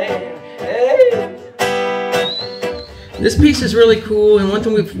your man. Hey. This piece is really cool, and one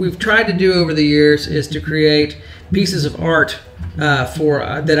thing we've tried to do over the years is to create pieces of art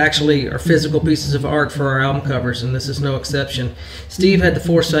that actually are physical pieces of art for our album covers, and this is no exception. Steve had the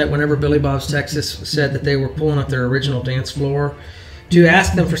foresight whenever Billy Bob's Texas said that they were pulling up their original dance floor to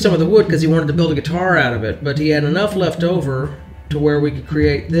ask them for some of the wood because he wanted to build a guitar out of it, but he had enough left over to where we could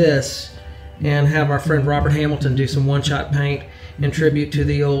create this and have our friend Robert Hamilton do some one-shot paint in tribute to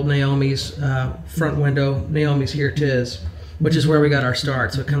the old Naomi's front window, Naomi's Here 'Tis, which is where we got our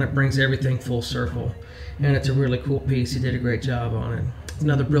start. So it kind of brings everything full circle, and it's a really cool piece. He did a great job on it. It's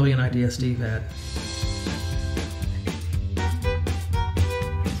another brilliant idea Steve had.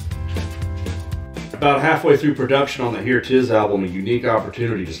 About halfway through production on the Here 'Tis album, a unique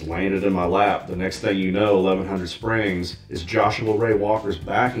opportunity just landed in my lap. The next thing you know, 1100 Springs is Joshua Ray Walker's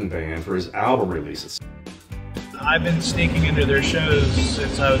backing band for his album releases. I've been sneaking into their shows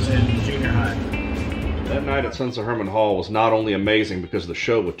since I was in junior high. That night at Sons of Herman Hall was not only amazing because of the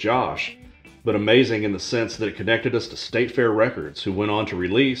show with Josh, but amazing in the sense that it connected us to State Fair Records, who went on to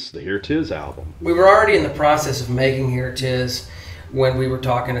release the Here 'Tis album. We were already in the process of making Here 'Tis when we were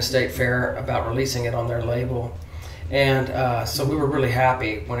talking to State Fair about releasing it on their label. And so we were really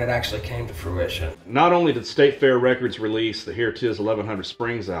happy when it actually came to fruition. Not only did State Fair Records release the Here 'Tis 1100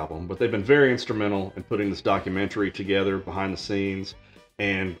 Springs album, but they've been very instrumental in putting this documentary together behind the scenes.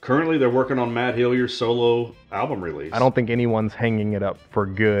 And currently they're working on Matt Hilliard's solo album release. I don't think anyone's hanging it up for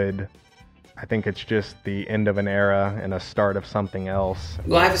good. I think it's just the end of an era and a start of something else.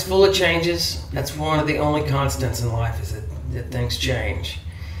 Life is full of changes. That's one of the only constants in life, is that things change.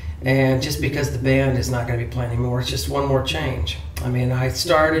 And just because the band is not going to be playing anymore, it's just one more change. I mean, I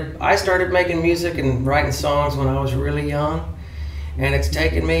started making music and writing songs when I was really young, and it's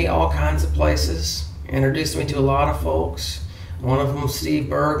taken me all kinds of places, introduced me to a lot of folks. One of them, Steve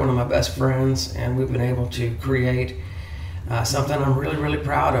Berg, one of my best friends, and we've been able to create something I'm really, really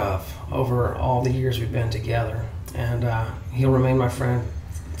proud of over all the years we've been together. And he'll remain my friend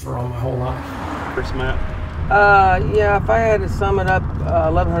for all my whole life. Chris, Matt? Yeah, if I had to sum it up,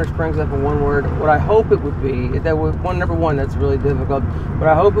 1100 Springs up in one word, what I hope it would be, that was number one, that's really difficult. What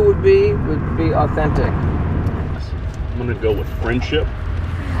I hope it would be authentic. I'm gonna go with friendship.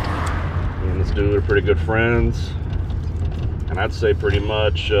 And this dude are pretty good friends. And I'd say pretty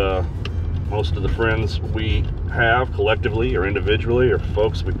much most of the friends we have collectively or individually are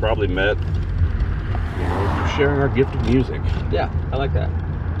folks we probably met, you know, through sharing our gift of music. Yeah, I like that.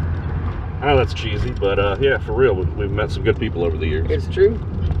 I know that's cheesy, but yeah, for real, we've met some good people over the years. It's true.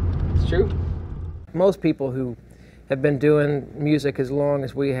 It's true. Most people who have been doing music as long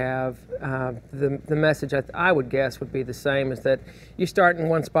as we have, the message I would guess would be the same, is that you start in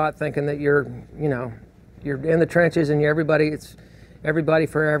one spot thinking that you're in the trenches and it's everybody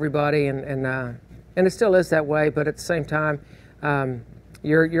for everybody, and it still is that way, but at the same time,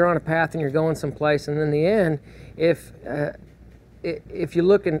 you're on a path and you're going someplace, and in the end, if you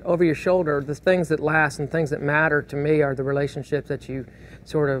look over your shoulder, the things that last and things that matter to me are the relationships that you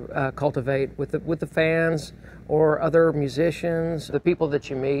sort of cultivate with the fans or other musicians, the people that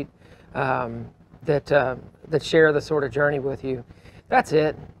you meet that share the sort of journey with you. That's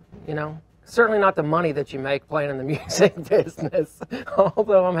it, you know. Certainly not the money that you make playing in the music business,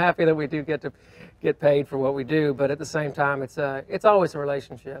 although I'm happy that we do get to get paid for what we do, but at the same time, it's always the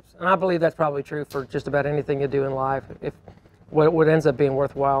relationships. And I believe that's probably true for just about anything you do in life. If what ends up being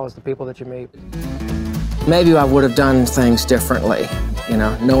worthwhile is the people that you meet. Maybe I would have done things differently. You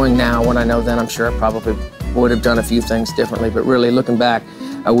know, knowing now what I know then, I'm sure I probably would have done a few things differently, but really looking back,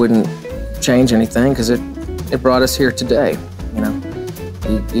 I wouldn't change anything because it brought us here today. You know,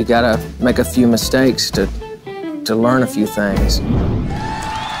 you gotta make a few mistakes to learn a few things.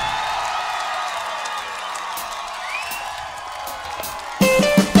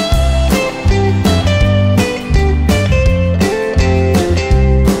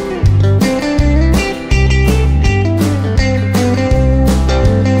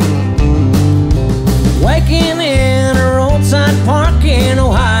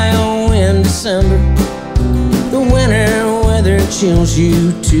 Chills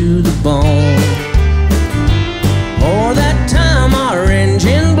you to the bone. Or that time our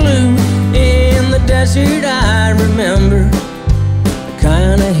engine blew in the desert, I remember. The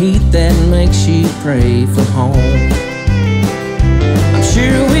kind of heat that makes you pray for home. I'm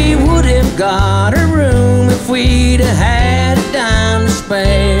sure we would have got a room if we'd have had a dime to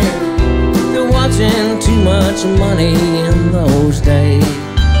spare. There wasn't too much money in those days.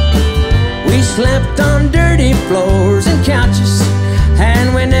 We slept on dirty floors and couches,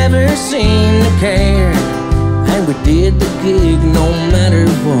 and we never seemed to care. And we did the gig no matter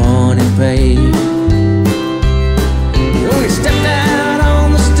what it paid. When we stepped out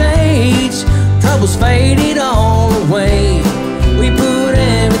on the stage, troubles faded all away. We put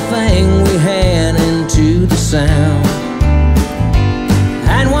everything we had into the sound.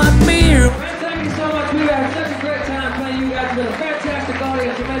 And what beer... Thank you so much. We had such a great time playing. You guys have been a fantastic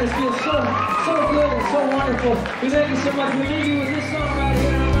audience. You made us feel so good and so wonderful. We thank you so much. We leave you with this song right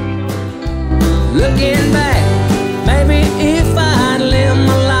here. Looking back, maybe if I'd lived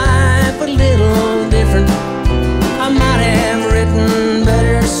my life a little different, I might have written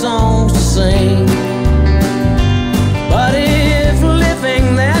better songs to sing. But if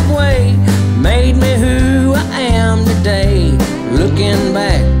living that way made me who I am today, looking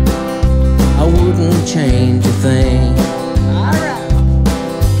back, I wouldn't change a thing.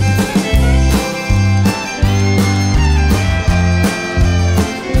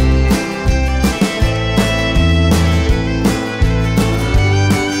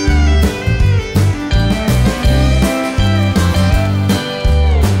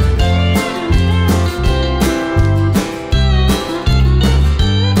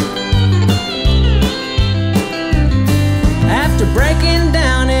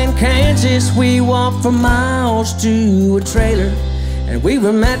 We walked for miles to a trailer, and we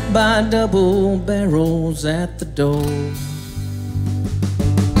were met by double barrels at the door.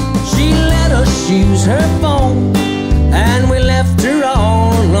 She let us use her phone, and we left her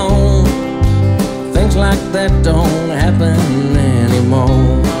all alone. Things like that don't happen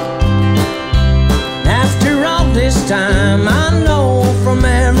anymore. After all this time, I know from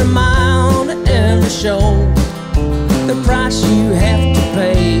every mile to every show, the price you have to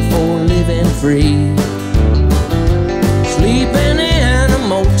pay for living free. Sleeping in a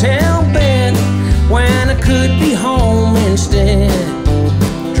motel bed when I could be home instead,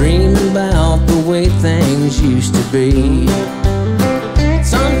 dreaming about the way things used to be.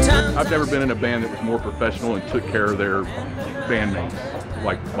 Sometimes I've never been in a band that was more professional and took care of their bandmates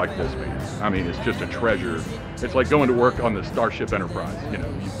like this band. I mean, it's just a treasure. It's like going to work on the Starship Enterprise, you know.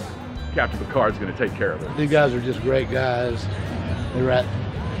 Captain Picard's going to take care of it. These guys are just great guys. They write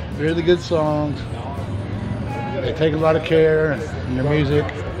really good songs. They take a lot of care in their music,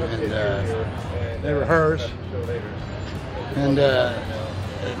 and they rehearse. And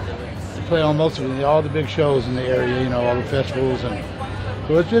they play on most of all the big shows in the area, you know, all the festivals. And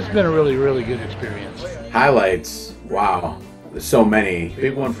so it's just been a really, really good experience. Highlights, wow. There's so many.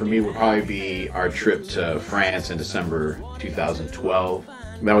 Big one for me would probably be our trip to France in December 2012.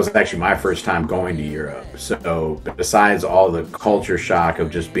 That was actually my first time going to Europe. So besides all the culture shock of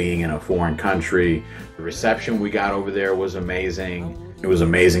just being in a foreign country, the reception we got over there was amazing. It was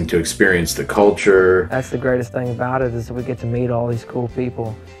amazing to experience the culture. That's the greatest thing about it, is that we get to meet all these cool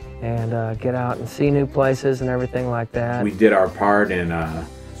people and get out and see new places and everything like that. We did our part in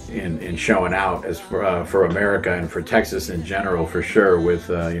showing out as for America and for Texas in general, for sure. With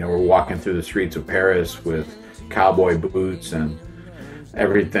you know, we're walking through the streets of Paris with cowboy boots and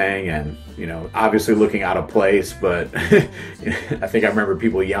everything, and you know, obviously looking out of place, but I think I remember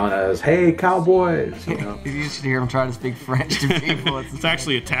people yelling at us, "Hey, cowboys!" You know, You should hear him try to speak French to people. It's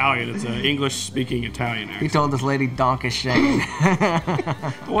actually Italian. It's an English-speaking Italian accent. He told this lady Donkey Shane. I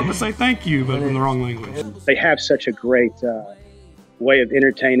wanted to say thank you, but in the wrong language. They have such a great way of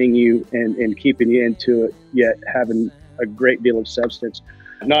entertaining you and keeping you into it, yet having a great deal of substance.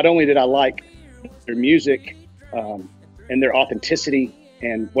 Not only did I like their music and their authenticity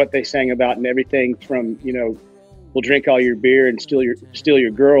and what they sang about and everything from, you know, we'll drink all your beer and steal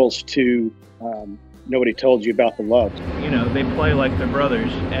your girls to nobody told you about the love. You know, they play like they're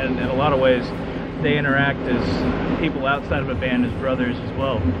brothers, and in a lot of ways they interact as people outside of a band as brothers as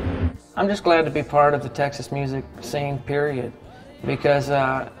well. I'm just glad to be part of the Texas music scene, period, because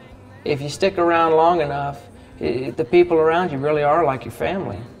if you stick around long enough, the people around you really are like your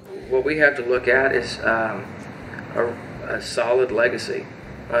family. What we have to look at is a solid legacy,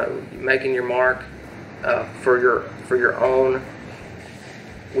 making your mark for your own,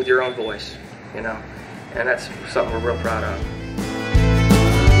 with your own voice, you know, and that's something we're real proud of.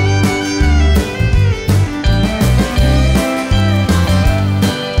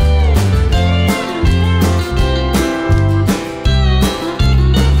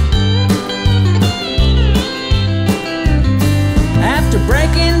 After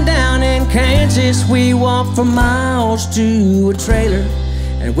breaking down in Kansas, we walked for miles to a trailer,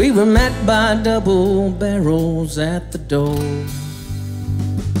 and we were met by double barrels at the door.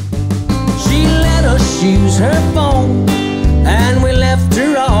 She let us use her phone, and we left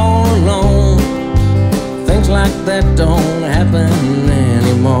her all alone. Things like that don't happen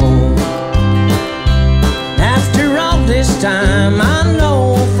anymore. After all this time, I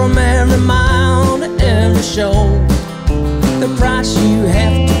know from every mile to every show, the price you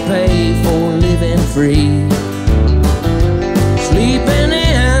have to pay for living free. Sleeping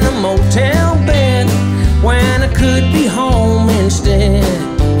in a motel bed when I could be home instead,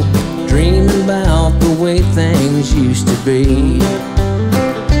 dreaming about the way things used to be.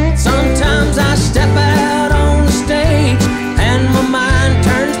 Sometimes I step out on the stage and my mind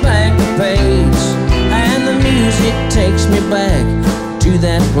turns back the page, and the music takes me back to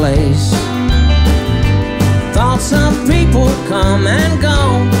that place. Thoughts of people come and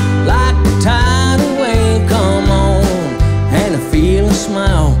go, like the tidal wave come on, and I feel a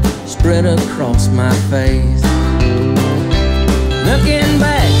smile spread across my face. Looking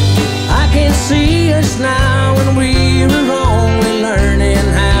back, I can see us now, and we were only learning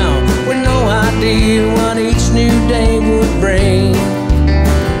how, with no idea what each new day would bring.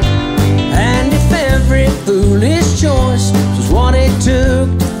 And if every foolish choice was what it took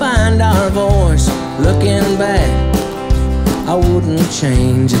to find our voice, looking back, I wouldn't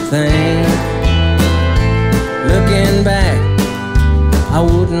change a thing. Looking back, I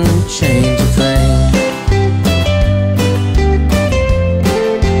wouldn't change a thing.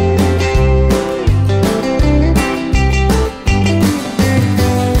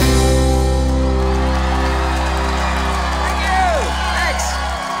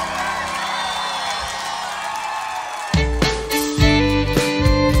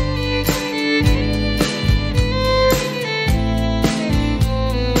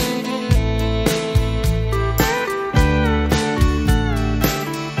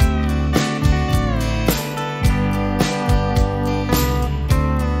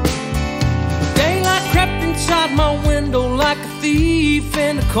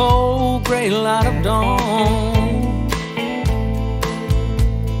 In the cold gray light of dawn,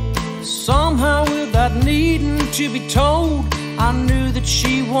 somehow without needing to be told, I knew that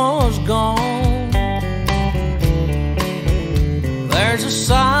she was gone. There's a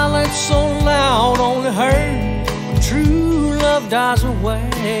silence so loud only heard when true love dies away.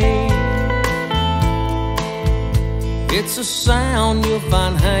 It's a sound you'll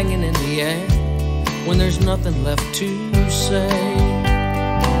find hanging in the air when there's nothing left to say.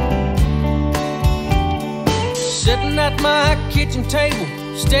 Sitting at my kitchen table,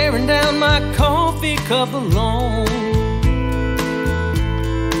 staring down my coffee cup alone.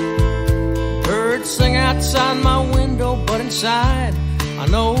 Birds sing outside my window, but inside I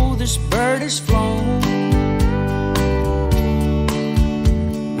know this bird has flown.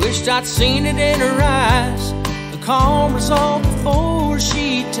 Wished I'd seen it in her eyes, the calm resolve before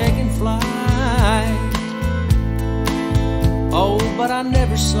she'd taken flight. Oh, but I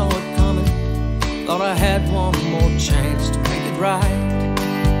never saw it coming. Thought I had one more chance to make it right.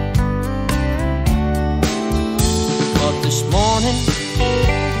 But this morning,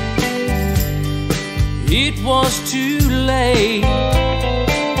 it was too late.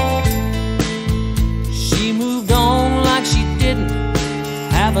 She moved on like she didn't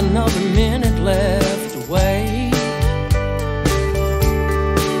have another minute left to wait.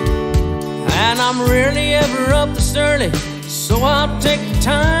 And I'm rarely ever up this early, so I'll take the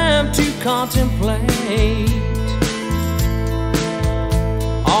time to contemplate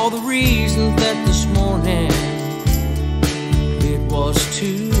all the reasons that